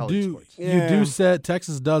across college sports. You do set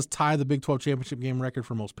Texas does tie the Big 12 championship game record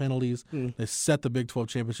for most penalties. They set the Big 12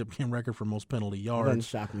 championship game record for most penalty yards. Doesn't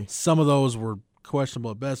shock me. Some of those were questionable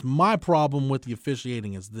at best. My problem with the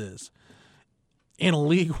officiating is this. In a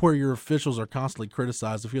league where your officials are constantly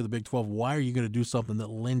criticized, if you're the Big 12, why are you going to do something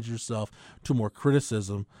that lends yourself to more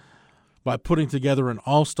criticism by putting together an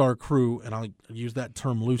all-star crew, and I'll use that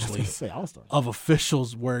term loosely, of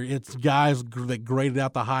officials where it's guys that graded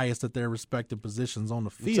out the highest at their respective positions on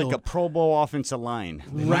the field. It's like a Pro Bowl offensive line.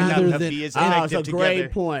 Rather than it's a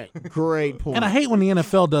great point. Great point. And I hate when the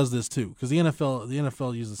NFL does this too, because the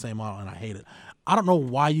NFL uses the same model, and I hate it. I don't know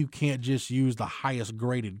why you can't just use the highest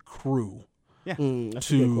graded crew. Yeah,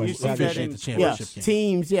 to officiate the championship game.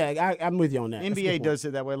 Teams, I'm with you on that. NBA does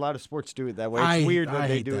it that way. A lot of sports do it that way. It's weird that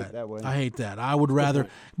they do it that way. I hate that. I would rather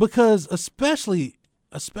because especially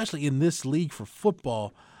in this league for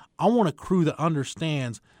football, I want a crew that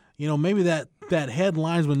understands. You know, maybe that head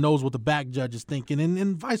linesman knows what the back judge is thinking,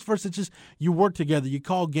 and vice versa. It's just you work together, you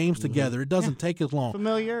call games together. It doesn't take as long.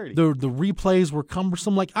 Familiarity. The replays were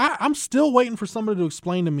cumbersome. Like I'm still waiting for somebody to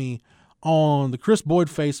explain to me. On the Chris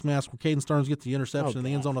Boyd face mask where Caden Stearns gets the interception in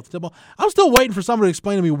the end zone off the tip ball. I'm still waiting for somebody to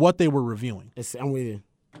explain to me what they were reviewing. I'm with you.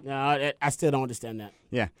 No, I still don't understand that.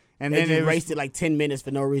 Yeah. And then they wasted like 10 minutes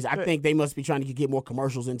for no reason. I think they must be trying to get more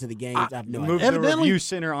commercials into the game. I have no idea. Move the review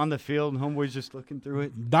center on the field, and homeboy's just looking through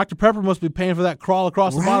it. Dr. Pepper must be paying for that crawl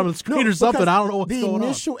across the bottom of the screen or something. I don't know what's going on. The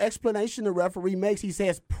initial explanation the referee makes, he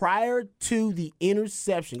says, prior to the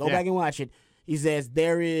interception, go back and watch it, he says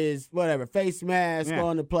there is face mask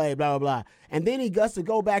on the play, blah, blah, blah. And then he got to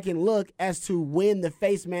go back and look as to when the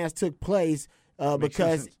face mask took place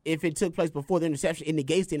because if it took place before the interception, it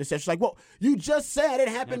negates the interception. Like, well, you just said it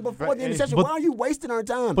happened before the interception. Why are you wasting our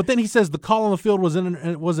time? But then he says the call on the field was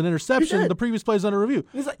an interception. The previous play is under review.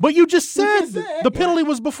 Like, but you just said the penalty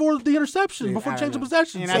was before the interception, before change of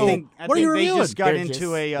possession. And so I think they just got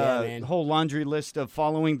into a whole laundry list of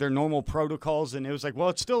following their normal protocols, and it was like, well,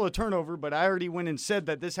 it's still a turnover, but I already went and said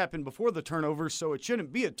that this happened before the turnover, so it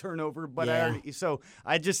shouldn't be a turnover. But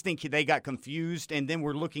I just think they got confused, and then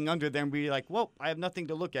we're looking under them and be like, well, I have nothing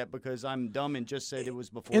to look at because I'm dumb and just said it was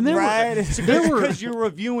before. And because you're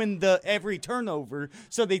reviewing every turnover,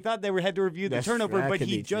 so they thought they had to review the turnover, but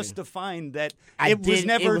he just defined that it was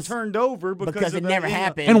never turned over because it never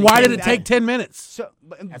happened. And why did it take 10 minutes? So,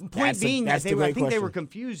 point being, I think they were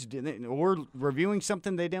confused or reviewing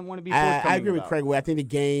something they didn't want to be forthcoming I agree about. with Craig. I think the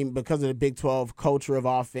game, because of the Big 12 culture of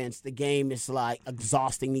offense, the game is like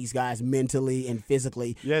exhausting these guys mentally and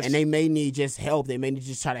physically. Yes. And they may need just help. They may need to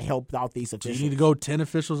just try to help out these officials. You need to go 10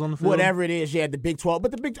 officials on the field? Whatever it is, the Big 12.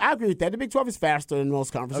 But I agree with that. The Big 12 is faster than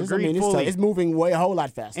most conferences. Agreed, it's moving a whole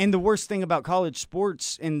lot faster. And the worst thing about college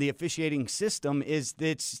sports and the officiating system is that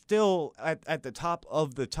it's still at the top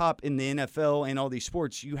of the top in the NFL and all these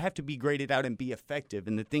sports. You have to be graded out and be effective.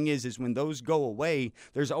 And the thing is when those go away,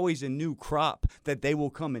 there's always a new crop that they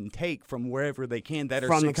will come and take from wherever they can that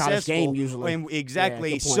from are the college game usually.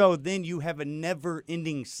 Exactly. Yeah, so then you have a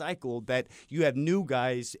never-ending cycle that you have new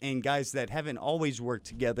guys and guys that haven't always worked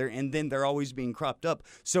together, and then they're always being cropped up.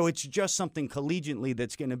 So it's just something collegiately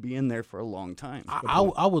that's going to be in there for a long time.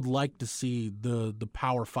 I would like to see the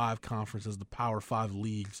Power 5 conferences, the Power 5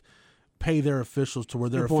 leagues, pay their officials to where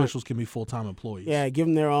their officials can be full-time employees. Yeah, give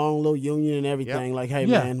them their own little union and everything. Yep. Like, hey,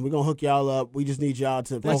 man, we're going to hook y'all up. We just need y'all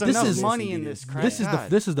to There's focus enough money in this crap.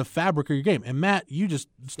 This is the fabric of your game. And, Matt, you just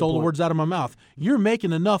stole the words out of my mouth. You're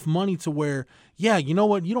making enough money to where, you know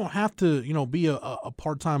what, you don't have to, be a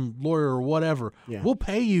part-time lawyer or whatever. Yeah. We'll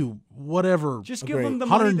pay you whatever. Just give them the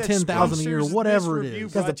money that $110,000 a year, whatever it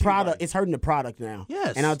is. Because the product, it's hurting the product now.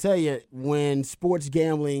 Yes. And I'll tell you, when sports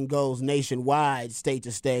gambling goes nationwide, state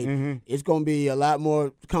to state, it's going to be a lot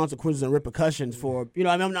more consequences and repercussions for,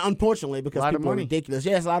 unfortunately, because people are ridiculous.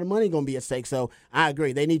 Yeah, it's a lot of money going to be at stake. So I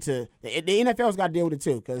agree. They need to, the NFL's got to deal with it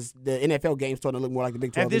too, because the NFL game's starting to look more like the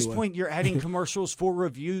Big 12 At this point, you're adding commercials for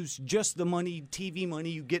reviews. Just the TV money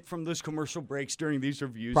you get from those commercial breaks during these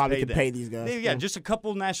reviews. Probably could pay these guys. Yeah, just a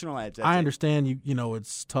couple national ads. I understand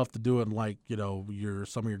it's tough to do it in like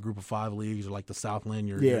some of your Group of 5 leagues or like the Southland,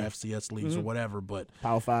 your FCS leagues or whatever. But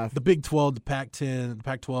Power 5, the Big 12, the Pac-10, the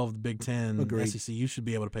Pac-12, the Big 10, Agreed. SEC, you should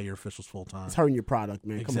be able to pay your officials full time. It's hurting your product,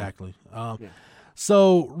 man. Exactly.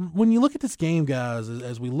 So when you look at this game, guys,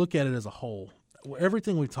 as we look at it as a whole,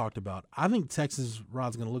 everything we talked about, I think Texas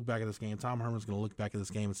Rod's going to look back at this game. Tom Herman's going to look back at this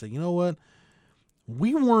game and say, you know what?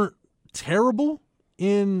 We weren't terrible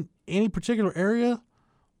in any particular area,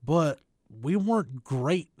 but we weren't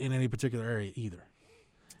great in any particular area either.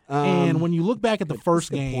 And when you look back at the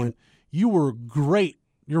first game, you were great.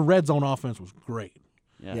 Your red zone offense was great.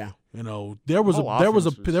 Yeah. There was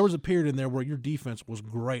a period in there where your defense was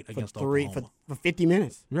great against Oklahoma. For 50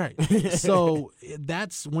 minutes. Right. So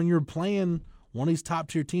that's when you're playing one of these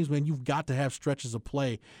top-tier teams, man, you've got to have stretches of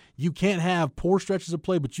play. You can't have poor stretches of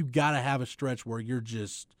play, but you got to have a stretch where you're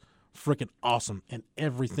just freaking awesome and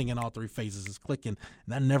everything in all three phases is clicking.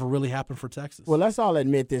 And that never really happened for Texas. Well, let's all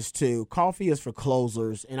admit this, too. Coffee is for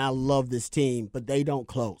closers, and I love this team, but they don't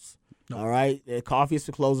close. No. All right? Coffee is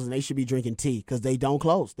for closers, and they should be drinking tea because they don't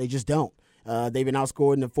close. They just don't. They've been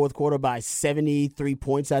outscored in the fourth quarter by 73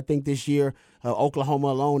 points, I think, this year. Oklahoma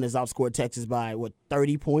alone has outscored Texas by,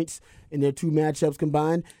 30 points in their two matchups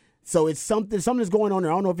combined. So it's something's going on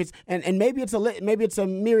there. I don't know if it's and maybe it's a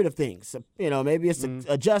myriad of things. Maybe it's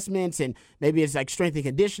adjustments and maybe it's like strength and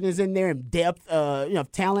conditioning is in there and depth,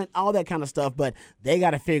 talent, all that kind of stuff. But they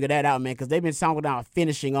got to figure that out, man, because they've been sounding out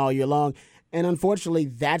finishing all year long. And unfortunately,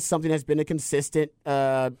 that's something that's been a consistent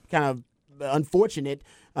kind of unfortunate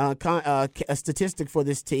a statistic for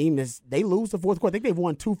this team is they lose the fourth quarter. I think they've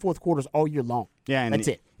won 2 fourth quarters all year long. Yeah, and that's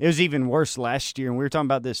it. It was even worse last year, and we were talking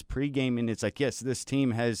about this pregame, and it's like, yes, this team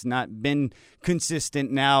has not been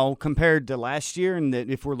consistent now compared to last year, and that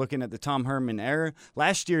if we're looking at the Tom Herman era,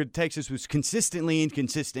 last year Texas was consistently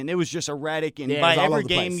inconsistent. It was just erratic, and by every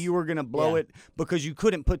game you were going to blow it because you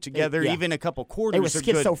couldn't put together even a couple quarters. They were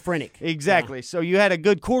schizophrenic. Exactly. Yeah. So you had a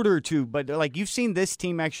good quarter or two, but like you've seen this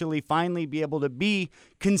team actually finally be able to be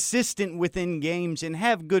consistent within games and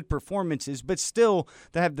have good performances, but still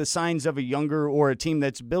to have the signs of a younger or a team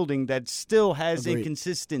that's building that still has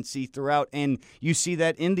inconsistency throughout, and you see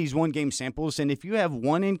that in these one-game samples. And if you have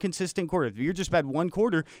one inconsistent quarter, if you're just bad one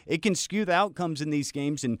quarter, it can skew the outcomes in these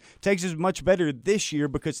games. And Texas is much better this year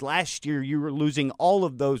because last year you were losing all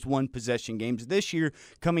of those one-possession games. This year,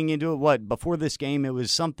 coming into it, before this game, it was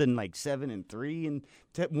something like 7-3 and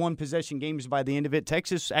one-possession games by the end of it.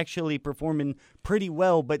 Texas actually performing pretty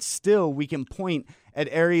well, but still we can point at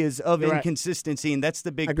areas of inconsistency, and that's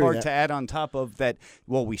the big part to add on top of that.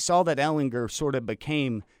 Well, we saw that Ehlinger sort of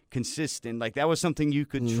became consistent. Like, that was something you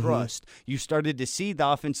could trust. You started to see the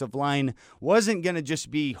offensive line wasn't going to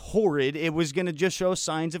just be horrid. It was going to just show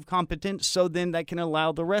signs of competence, so then that can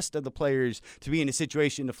allow the rest of the players to be in a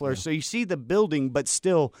situation to flourish. So you see the building, but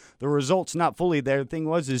still the results not fully there. The thing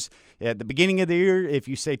is at the beginning of the year, if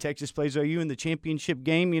you say Texas plays OU in the championship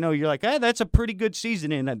game, you're like, that's a pretty good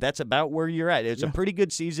season, and that's about where you're at. It's a pretty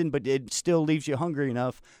good season, but it still leaves you hungry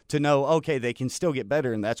enough to know, okay, they can still get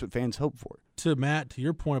better, and that's what fans hope for. To Matt, to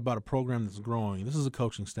your point about a program that's growing, this is a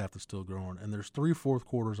coaching staff that's still growing, and there's 3 fourth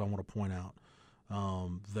quarters I want to point out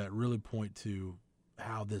that really point to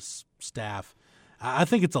how this staff – I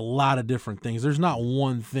think it's a lot of different things. There's not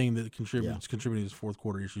one thing that contributes to these fourth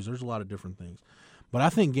quarter issues. There's a lot of different things. But I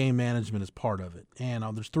think game management is part of it. And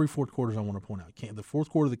there's 3 fourth quarters I want to point out. The fourth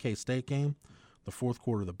quarter of the K-State game, the fourth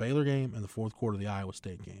quarter of the Baylor game, and the fourth quarter of the Iowa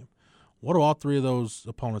State game. What do all 3 of those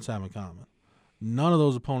opponents have in common? None of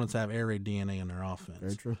those opponents have air raid DNA in their offense.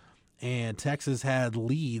 Very true. And Texas had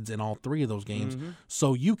leads in all 3 of those games.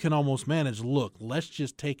 So you can almost manage, look, let's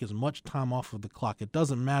just take as much time off of the clock. It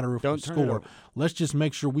doesn't matter if we score. Let's just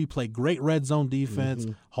make sure we play great red zone defense,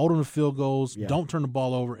 hold them to field goals, don't turn the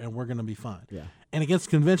ball over, and we're going to be fine. Yeah. And against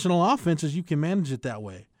conventional offenses, you can manage it that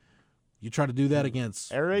way. You try to do that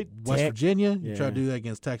against West Virginia. You try to do that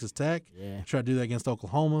against Texas Tech. You try to do that against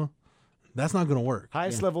Oklahoma. That's not going to work.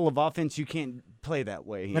 Highest level of offense, you can't play that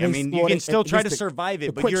way. I mean, you can still try to survive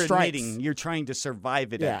it, but you're admitting you're trying to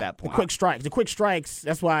survive it at that point. The quick strikes.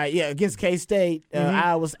 That's why, against K-State,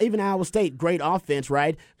 Iowa State, great offense,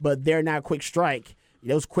 right? But they're not quick strike.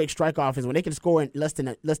 Those quick strike offense, when they can score in less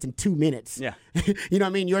than 2 minutes. Yeah. You know what I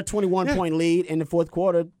mean? You're a 21-point lead in the fourth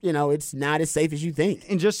quarter. It's not as safe as you think.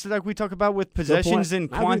 And just like we talk about with possessions and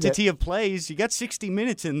quantity of plays, you got 60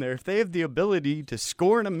 minutes in there. If they have the ability to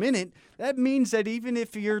score in a minute, that means that even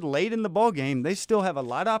if you're late in the ball game, they still have a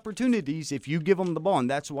lot of opportunities if you give them the ball. And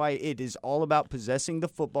that's why it is all about possessing the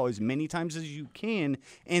football as many times as you can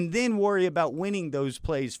and then worry about winning those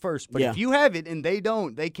plays first. But if you have it and they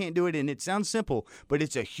don't, they can't do it. And it sounds simple, but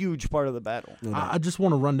it's a huge part of the battle. I just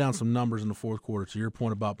want to run down some numbers in the fourth quarter. To your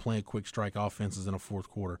point about playing quick strike offenses in the fourth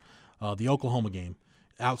quarter, the Oklahoma game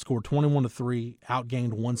outscored 21-3,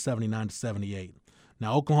 outgained 179-78.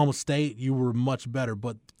 Now, Oklahoma State, you were much better,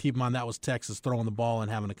 but keep in mind that was Texas throwing the ball and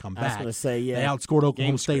having to come back. I was going to say, yeah. They outscored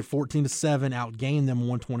Oklahoma State 14-7, outgained them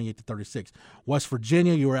 128-36. West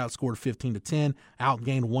Virginia, you were outscored 15-10,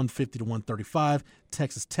 outgained 150-135.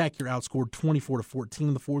 Texas Tech, you're outscored 24-14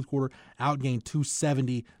 in the fourth quarter, outgained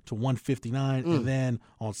 270-159. And then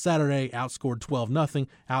on Saturday, outscored 12-0,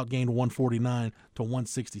 outgained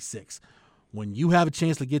 149-166. When you have a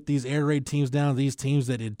chance to get these air raid teams down, these teams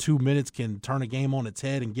that in 2 minutes can turn a game on its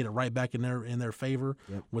head and get it right back in their favor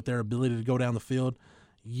with their ability to go down the field,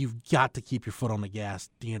 you've got to keep your foot on the gas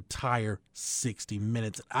the entire 60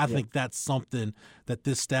 minutes. I think that's something that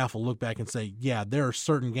this staff will look back and say, yeah, there are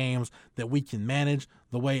certain games that we can manage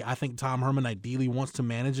the way I think Tom Herman ideally wants to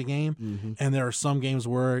manage a game, and there are some games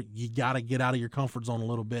where you got to get out of your comfort zone a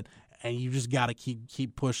little bit, and you just got to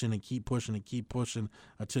keep pushing and keep pushing and keep pushing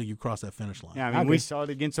until you cross that finish line. Yeah, I mean, we saw it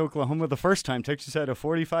against Oklahoma the first time. Texas had a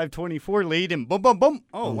 45-24 lead, and boom, boom, boom.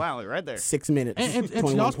 Oh, wow, right there. 6 minutes. And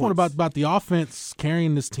to y'all's point about the offense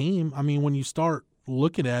carrying this team, I mean, when you start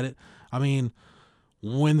looking at it, I mean,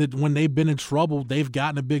 when they've been in trouble, they've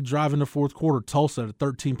gotten a big drive in the fourth quarter. Tulsa, a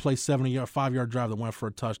 13-play, 5-yard drive that went for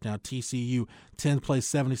a touchdown. TCU, 10 plays,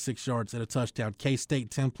 76 yards and a touchdown. K-State,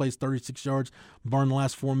 10 plays, 36 yards, burned the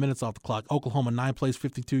last 4 minutes off the clock. Oklahoma, 9 plays,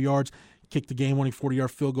 52 yards, kicked the game-winning 40-yard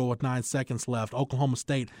field goal with 9 seconds left. Oklahoma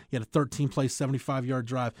State, you had a 13-play, 75-yard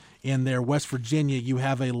drive in there. West Virginia, you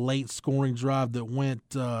have a late scoring drive that went,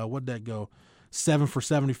 what'd that go? 7 for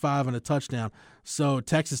 75 and a touchdown. So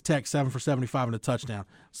Texas Tech, 7 for 75 and a touchdown.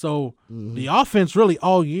 So the offense really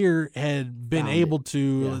all year had been able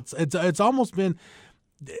to. It's almost been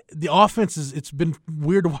the offense is. It's been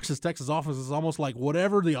weird to watch this Texas offense. It's almost like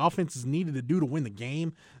whatever the offense is needed to do to win the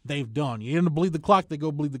game, they've done. You need them to bleed the clock, they go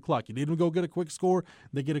bleed the clock. You need them to go get a quick score,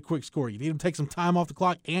 they get a quick score. You need them to take some time off the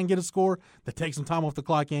clock and get a score, they take some time off the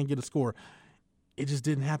clock and get a score. It just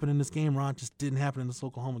didn't happen in this game, Ron. It just didn't happen in this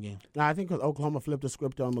Oklahoma game. No, I think because Oklahoma flipped the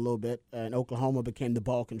script on them a little bit, and Oklahoma became the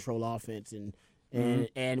ball control offense, and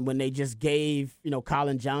when they just gave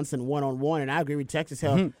Colin Johnson one-on-one, and I agree with Texas.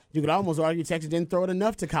 Hell, you could almost argue Texas didn't throw it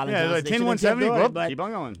enough to Colin Johnson. Like 10-170, keep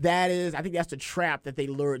on going. I think that's the trap that they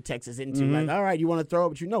lured Texas into. Like, all right, you want to throw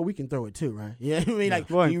it, but we can throw it too, right? Yeah, I mean,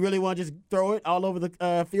 do you really want to just throw it all over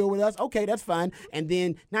the field with us? Okay, that's fine. And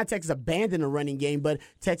then not Texas abandoned the running game, but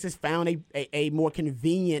Texas found a more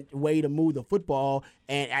convenient way to move the football,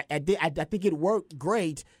 and I think it worked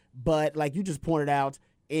great. But like you just pointed out,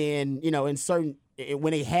 in certain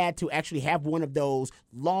when they had to actually have one of those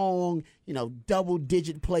long,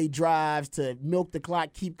 double-digit play drives to milk the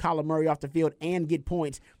clock, keep Kyler Murray off the field, and get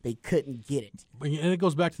points, they couldn't get it. And it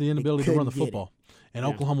goes back to the inability to run the football. And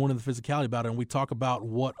Oklahoma went into the physicality about it, and we talk about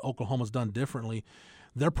what Oklahoma's done differently.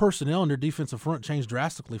 Their personnel and their defensive front changed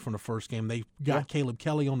drastically from the first game. They got Caleb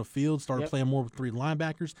Kelly on the field, started playing more with 3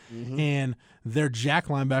 linebackers, and their jack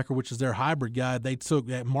linebacker, which is their hybrid guy, they took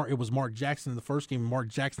that. It was Mark Jackson in the first game. Mark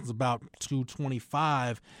Jackson's about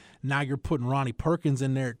 225. Now you're putting Ronnie Perkins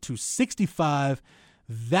in there at 265.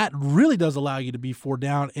 That really does allow you to be 4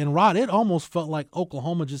 down. And Rod, it almost felt like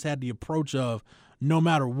Oklahoma just had the approach of no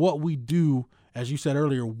matter what we do, as you said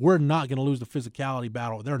earlier, we're not going to lose the physicality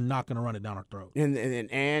battle. They're not going to run it down our throat.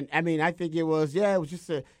 And I mean, I think it was just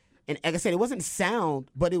and like I said, it wasn't sound,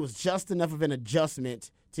 but it was just enough of an adjustment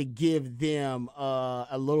to give them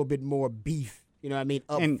a little bit more beef,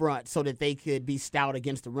 up front, so that they could be stout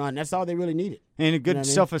against the run. That's all they really needed. And a good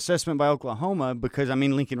self-assessment by Oklahoma, because,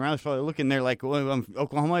 Lincoln Riley's probably looking there like, well,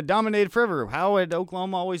 Oklahoma had dominated forever. How had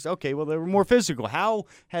Oklahoma always – okay, well, they were more physical. How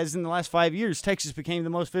has, in the last 5 years, Texas became the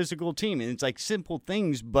most physical team? And it's like simple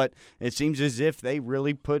things, but it seems as if they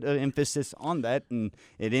really put an emphasis on that, and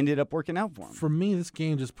it ended up working out for them. For me, this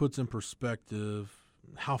game just puts in perspective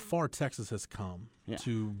how far Texas has come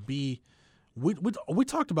to be – We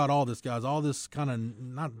talked about all this, guys, all this kind of,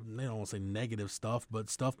 not, I don't want to say negative stuff, but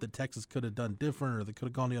stuff that Texas could have done different or they could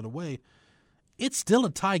have gone the other way. It's still a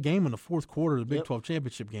tie game in the fourth quarter of the Big 12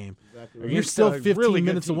 championship game. Exactly right. You're still 15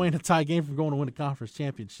 minutes away in a tie game from going to win a conference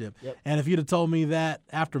championship. Yep. And if you'd have told me that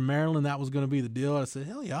after Maryland that was going to be the deal, I'd say,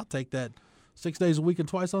 hell yeah, I'll take that 6 days a week and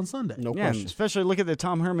twice on Sunday. No question. Especially look at the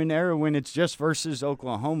Tom Herman era when it's just versus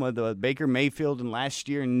Oklahoma, the Baker Mayfield and last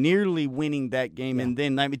year nearly winning that game. And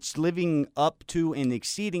then it's living up to and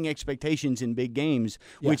exceeding expectations in big games,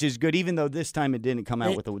 which is good, even though this time it didn't come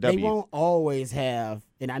out with a W. They won't always have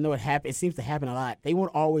and I know it seems to happen a lot. They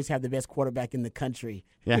won't always have the best quarterback in the country.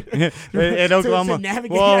 Yeah, at Oklahoma. To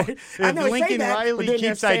navigate. Well, I know if Lincoln Riley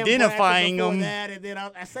keeps identifying them, and then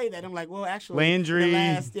I say that I'm like, well, actually, Landry, the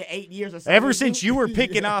last 8 years or so. Ever since you were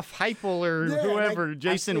picking off Heupel or whoever,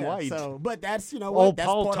 Jason White. So, but that's old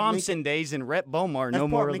Paul Thompson days and Rhett Bomar. No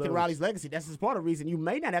more of Lincoln those. Riley's legacy. That's just part of the reason you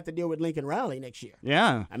may not have to deal with Lincoln Riley next year.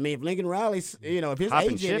 Yeah, I mean, if Lincoln Riley's, if his Hopping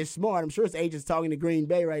agent ship. is smart, I'm sure his agent's talking to Green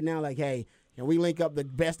Bay right now, like, hey. Can we link up the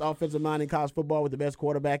best offensive mind in college football with the best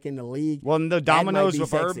quarterback in the league? Well, the dominoes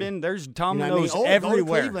of Urban, there's dominoes everywhere. Go to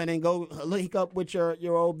Cleveland and go link up with your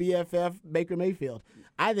old BFF Baker Mayfield.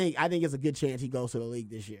 I think it's a good chance he goes to the league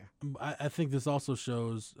this year. I think this also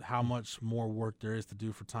shows how much more work there is to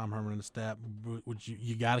do for Tom Herman and the staff, which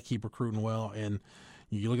you got to keep recruiting well. And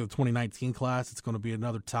you look at the 2019 class, it's going to be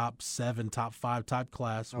another top 7, top 5 type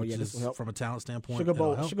class, which is from a talent standpoint. Sugar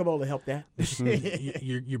Bowl will help that.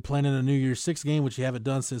 You're planning a New Year's Six game, which you haven't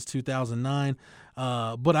done since 2009.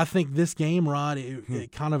 But I think this game, Rod,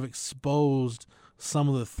 it kind of exposed some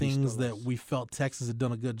of the things that we felt Texas had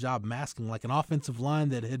done a good job masking, like an offensive line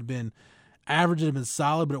that had been average, had been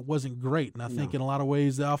solid, but it wasn't great. And I think in a lot of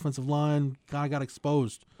ways the offensive line kind of got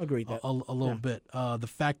exposed. Agreed. A little bit. The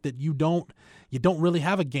fact that you don't really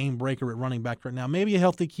have a game breaker at running back right now. Maybe a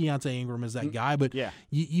healthy Keontae Ingram is that guy, but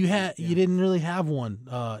you didn't really have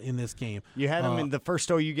one in this game. You had him in the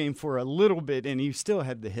first OU game for a little bit, and you still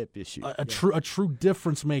had the hip issue. A true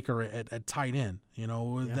difference maker at tight end.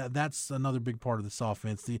 That's another big part of this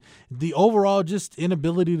offense. The overall just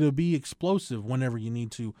inability to be explosive whenever you need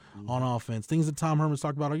to on offense. Things that Tom Herman's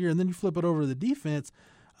talked about all year, and then you flip it over to the defense.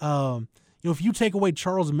 If you take away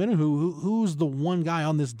Charles Omenihu, who's the one guy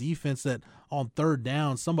on this defense that on third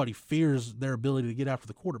down somebody fears their ability to get after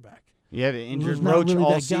the quarterback? Yeah, the injured Roach really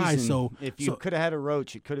all season. If you could have had a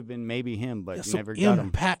Roach, it could have been maybe him, but you never got him.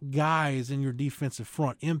 Impact guys in your defensive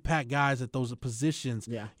front, impact guys at those positions,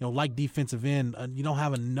 like defensive end, you don't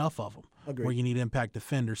have enough of them where you need impact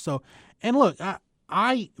defenders. So, and look,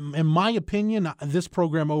 I, in my opinion, this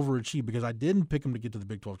program overachieved because I didn't pick them to get to the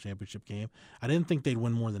Big 12 championship game. I didn't think they'd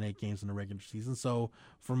win more than 8 games in the regular season. So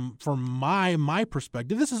from my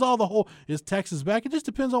perspective, this is all the whole, is Texas back? It just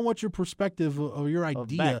depends on what your perspective or your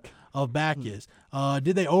idea of back is.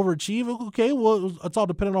 Did they overachieve? Okay, well, it's all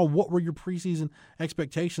dependent on what were your preseason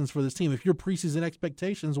expectations for this team. If your preseason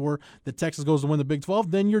expectations were that Texas goes to win the Big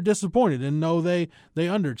 12, then you're disappointed and no, they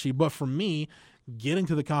underachieved. But for me, getting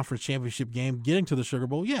to the conference championship game, getting to the Sugar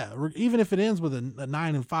Bowl, even if it ends with a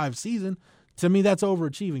 9-5 season, to me that's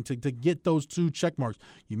overachieving to get those 2 check marks.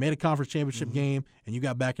 You made a conference championship game, and you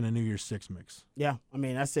got back in a New Year's Six mix. Yeah, I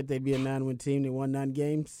mean, I said they'd be a 9-win team. They won 9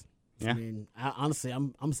 games. Yeah. I mean, honestly,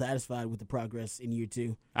 I'm satisfied with the progress in year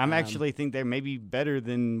 2. I actually think they're maybe better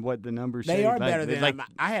than what the numbers say. They are better than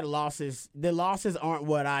I had losses. The losses aren't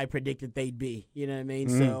what I predicted they'd be. You know what I mean?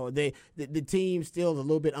 So the team still is a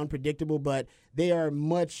little bit unpredictable, but they are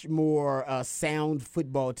much more sound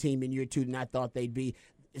football team in year 2 than I thought they'd be.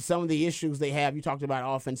 Some of the issues they have, you talked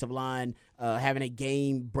about offensive line, having a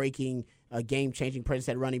game-breaking, game-changing presence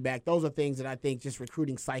at running back. Those are things that I think just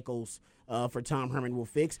recruiting cycles for Tom Herman will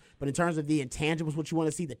fix. But in terms of the intangibles, what you want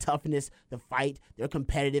to see, the toughness, the fight, they're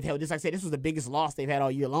competitive. Hell, just like I said, this was the biggest loss they've had all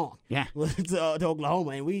year long. Yeah. to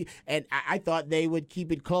Oklahoma. And I thought they would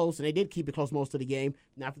keep it close, and they did keep it close most of the game,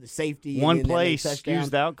 not for the safety. One play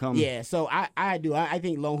skews the outcome. Yeah, so I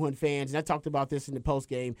think Longhorn fans, and I talked about this in the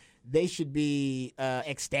postgame, they should be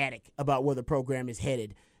ecstatic about where the program is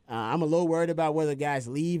headed. I'm a little worried about whether guys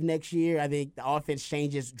leave next year. I think the offense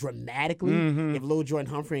changes dramatically if Lil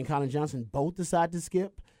Jordan Humphrey and Colin Johnson both decide to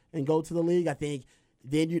skip and go to the league. I think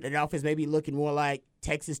then the offense may be looking more like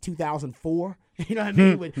Texas 2004. You know what I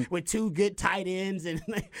mean? with 2 good tight ends and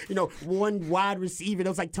 1 wide receiver. It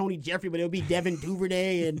was like Tony Jeffrey, but it would be Devin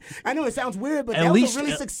Duvernay. And I know it sounds weird, but that was a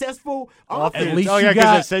really successful offense. At least you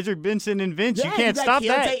got Cedric Benson and Vince. Yeah, you can't stop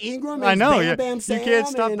that. Ingram I know. Bam Bam Sam you can't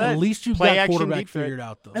stop that. At least you got quarterback figured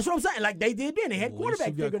out, though. That's what I'm saying. Like they did then. They had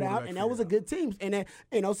quarterback figured out, and that was a good team. And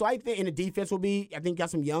then, so I think in the defense will be, I think got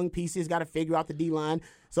some young pieces, got to figure out the D-line.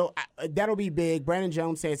 So that'll be big. Brandon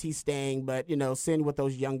Jones says he's staying, but seeing what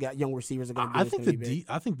those young receivers are going to do.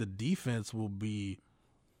 I think the defense will be.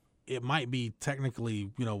 It might be technically,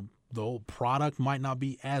 the whole product might not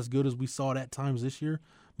be as good as we saw it at times this year,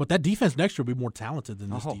 but that defense next year will be more talented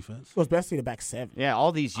than this defense. Well, especially the back 7. Yeah,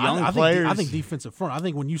 all these young players. I think defensive front. I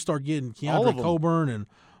think when you start getting Keandre Coburn and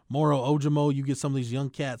Moro Ojimo, you get some of these young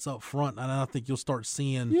cats up front, and I think you'll start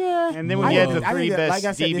seeing. Yeah, and then when you had the three best like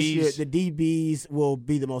I said, DBs, this year, the DBs will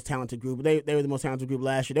be the most talented group. They were the most talented group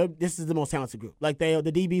last year. This is the most talented group. Like the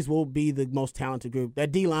DBs will be the most talented group.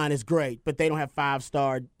 That D line is great, but they don't have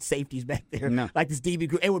 5-star safeties back there. No. Like this DB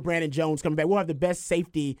group, and with Brandon Jones coming back, we'll have the best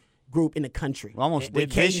safety group in the country. We almost with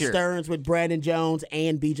did this Caden year. Stearns, with Brandon Jones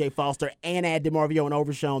and B.J. Foster, and add DeMarvio and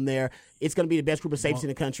Overshown there. It's going to be the best group of safeties in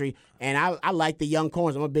the country. And I like the young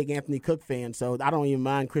corners. I'm a big Anthony Cook fan, so I don't even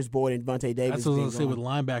mind Chris Boyd and Vontae Davis. That's what I was going to say with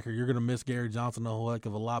linebacker. You're going to miss Gary Johnson a whole heck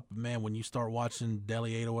of a lot. But, man, when you start watching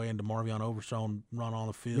Deli Adaway and DeMarvion Overshown run on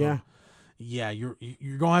the field, yeah, you're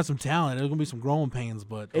going to have some talent. There's going to be some growing pains,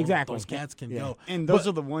 but those cats can go. And those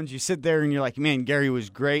are the ones you sit there and you're like, man, Gary was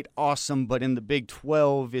great, awesome, but in the Big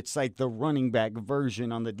 12, it's like the running back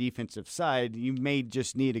version on the defensive side. You may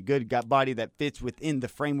just need a good body that fits within the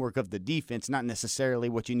framework of the defense, not necessarily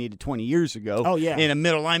what you needed 20 years ago. Oh, yeah. In a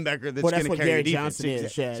middle linebacker that's going to carry Gary the defense. Johnson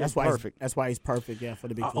is. Yeah, that's why perfect. That's why he's perfect, for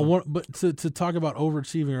the Big 12. But to talk about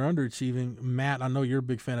overachieving or underachieving, Matt, I know you're a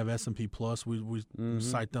big fan of S&P Plus. We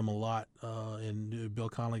cite them a lot, and Bill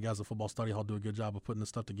Connolly, guys at Football Study Hall, do a good job of putting this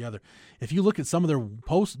stuff together. If you look at some of their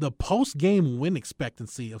post-game win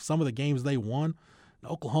expectancy of some of the games they won,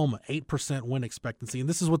 Oklahoma, 8% win expectancy. And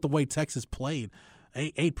this is what the way Texas played.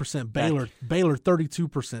 8%, Baylor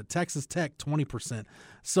 32%, Texas Tech 20%.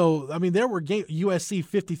 So, I mean, there were USC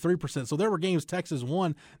 53%. So there were games Texas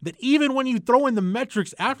won that even when you throw in the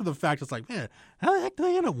metrics after the fact, it's like, man, how the heck did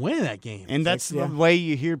they end up winning that game? And that's the way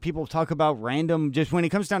you hear people talk about random. Just when it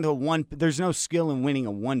comes down to there's no skill in winning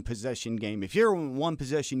a one-possession game. If you're in a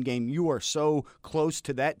one-possession game, you are so close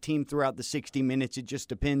to that team throughout the 60 minutes. It just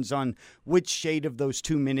depends on which shade of those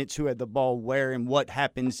 2 minutes, who had the ball where, and what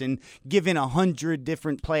happens. And given 100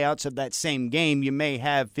 different playouts of that same game, you may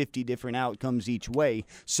have 50 different outcomes each way.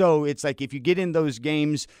 So it's like if you get in those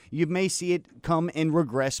games, you may see it come and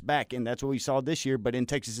regress back, and that's what we saw this year, but in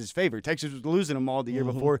Texas's favor. Texas was losing them all the year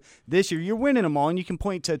before. This year, you're winning them all, and you can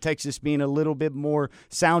point to Texas being a little bit more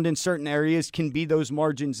sound in certain areas, can be those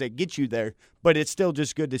margins that get you there. But it's still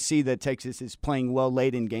just good to see that Texas is playing well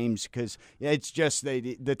late in games, because it's just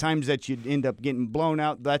the times that you end up getting blown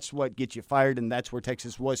out, that's what gets you fired, and that's where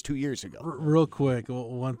Texas was 2 years ago. Real quick,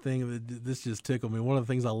 one thing, this just tickled me. One of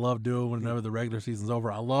the things I love doing whenever the regular season's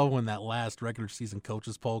over, I love when that last regular season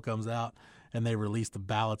coaches poll comes out and they release the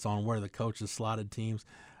ballots on where the coaches slotted teams.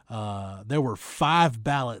 There were 5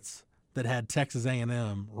 ballots that had Texas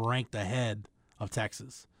A&M ranked ahead of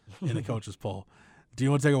Texas in the coaches poll. Do you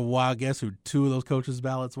want to take a wild guess who 2 of those coaches'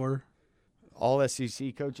 ballots were? All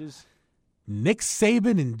SEC coaches? Nick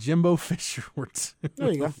Saban and Jimbo Fisher were 2.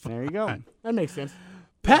 There you go. There you go. That makes sense.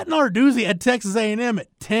 Pat Narduzzi had Texas A&M at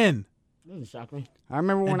 10. Doesn't shock me. I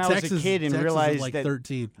remember when I was a kid and Texas realized like that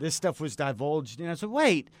 13. this stuff was divulged, and I said,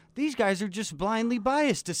 wait, these guys are just blindly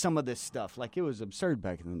biased to some of this stuff. Like, it was absurd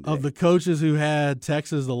back in the day. Of the coaches who had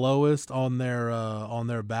Texas the lowest on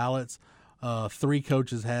their ballots, 3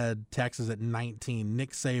 coaches had Texas at 19. Nick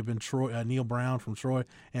Saban, Neil Brown from Troy,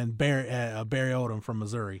 and Barry Odom from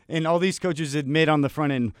Missouri. And all these coaches admit on the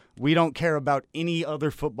front end, we don't care about any other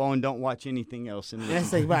football and don't watch anything else. And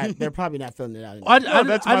that's like, right. They're probably not filling it out.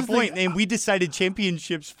 That's my point. And we decided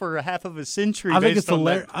championships for a half of a century. I think it's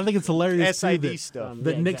hilarious. I think it's hilarious SID too stuff.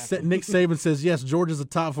 That Nick Saban says, yes, Georgia's a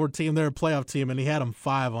top 4 team. They're a playoff team, and he had them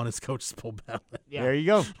 5 on his coach's poll ballot. Yeah. There you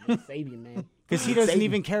go. Saban, man. Because he doesn't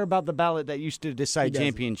even care about the ballot that used to decide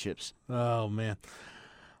championships. Oh, man.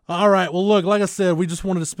 All right. Well, look, like I said, we just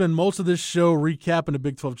wanted to spend most of this show recapping the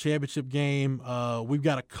Big 12 championship game. We've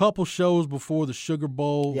got a couple shows before the Sugar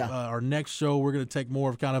Bowl. Yeah. Our next show, we're going to take more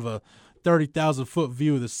of kind of a 30,000-foot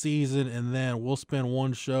view of the season, and then we'll spend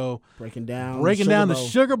one show breaking down the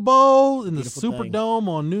Sugar Bowl in Beautiful the Superdome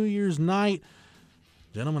on New Year's night.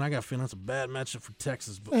 Gentlemen, I got a feeling that's a bad matchup for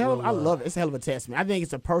Texas. But I love it. It's a hell of a test, man. I think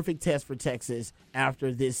it's a perfect test for Texas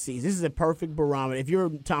after this season. This is a perfect barometer. If you're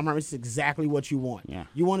Tom Herman, this is exactly what you want. Yeah.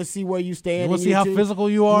 You want to see where you stand. You want to see how physical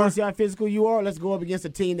you are? You want to see how physical you are? Let's go up against a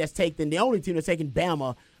team that's the only team that's taken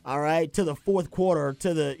Bama, all right, to the fourth quarter,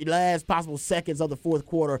 to the last possible seconds of the fourth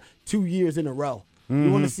quarter 2 years in a row. Mm-hmm.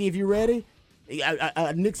 You want to see if you're ready?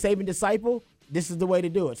 A Nick Saban disciple? This is the way to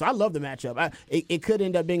do it. So I love the matchup. It could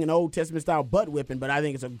end up being an Old Testament-style butt-whipping, but I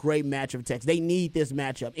think it's a great matchup for Texas. They need this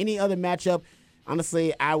matchup. Any other matchup,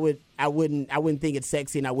 honestly, I wouldn't think it's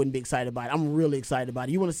sexy, and I wouldn't be excited about it. I'm really excited about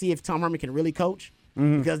it. You want to see if Tom Herman can really coach?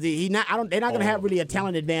 Mm-hmm. Because they're not going to have really a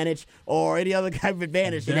talent advantage or any other kind of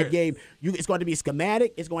advantage in that game. It's going to be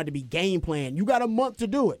schematic. It's going to be game plan. You got a month to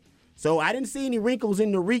do it. So I didn't see any wrinkles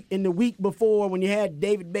in the week before when you had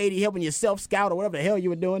David Beatty helping you self-scout or whatever the hell you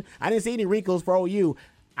were doing. I didn't see any wrinkles for OU.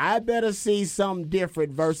 I better see something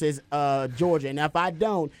different versus Georgia. And if I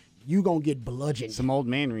don't, you going to get bludgeoned. Some old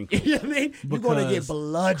man ring. You know what I mean? You're going to get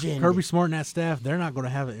bludgeoned. Kirby Smart and that staff, they're not going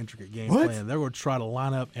to have an intricate game What? plan. They're going to try to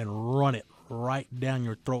line up and run it right down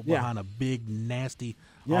your throat behind a big, nasty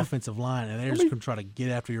offensive line, and they're just going to try to get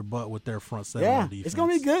after your butt with their front seven on defense. It's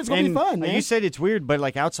going to be good. It's going to be fun, man. You said it's weird, but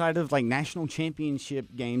like outside of like national championship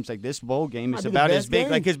games, like this bowl game is Might be the about as best big.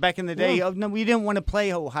 game. Like, because back in the day, no, we didn't want to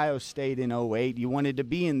play Ohio State in 08. You wanted to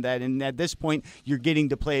be in that, and at this point, you're getting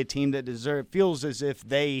to play a team that feels as if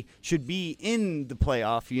they should be in the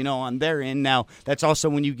playoff, you know, on their end. Now, that's also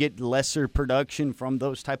when you get lesser production from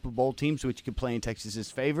those type of bowl teams, which could play in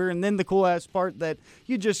Texas's favor. And then the cool-ass part that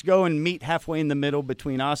you just go and meet halfway in the middle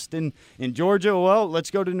between Austin and Georgia. Well,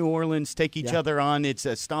 let's go to New Orleans, take each other on. It's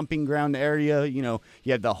a stomping ground area. You know,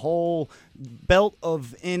 you have the whole belt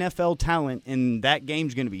of NFL talent, and that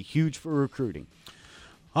game's going to be huge for recruiting.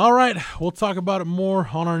 All right, we'll talk about it more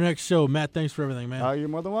on our next show. Matt, thanks for everything, man. You're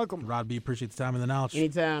more than welcome. Rod B, appreciate the time and the knowledge.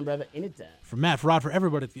 Anytime, brother. Anytime. For Matt, for Rod, for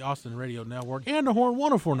everybody at the Austin Radio Network and the Horn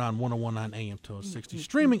 1049, 1019 AM 1260,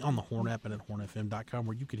 streaming on the Horn app and at hornfm.com,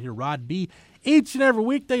 where you can hear Rod B each and every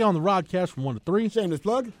weekday on the Rodcast from 1 to 3. Shameless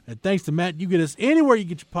plug. And thanks to Matt, you get us anywhere you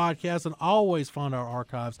get your podcasts, and always find our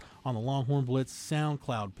archives on the Longhorn Blitz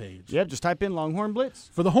SoundCloud page. Yep, just type in Longhorn Blitz.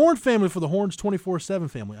 For the Horn family, for the Horns 24/7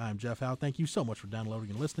 family, I'm Jeff Howe. Thank you so much for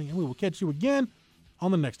downloading and listening, and we will catch you again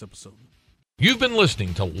on the next episode. You've been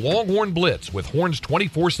listening to Longhorn Blitz with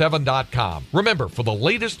horns247.com. Remember, for the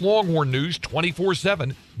latest Longhorn news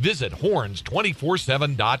 24/7, visit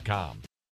horns247.com.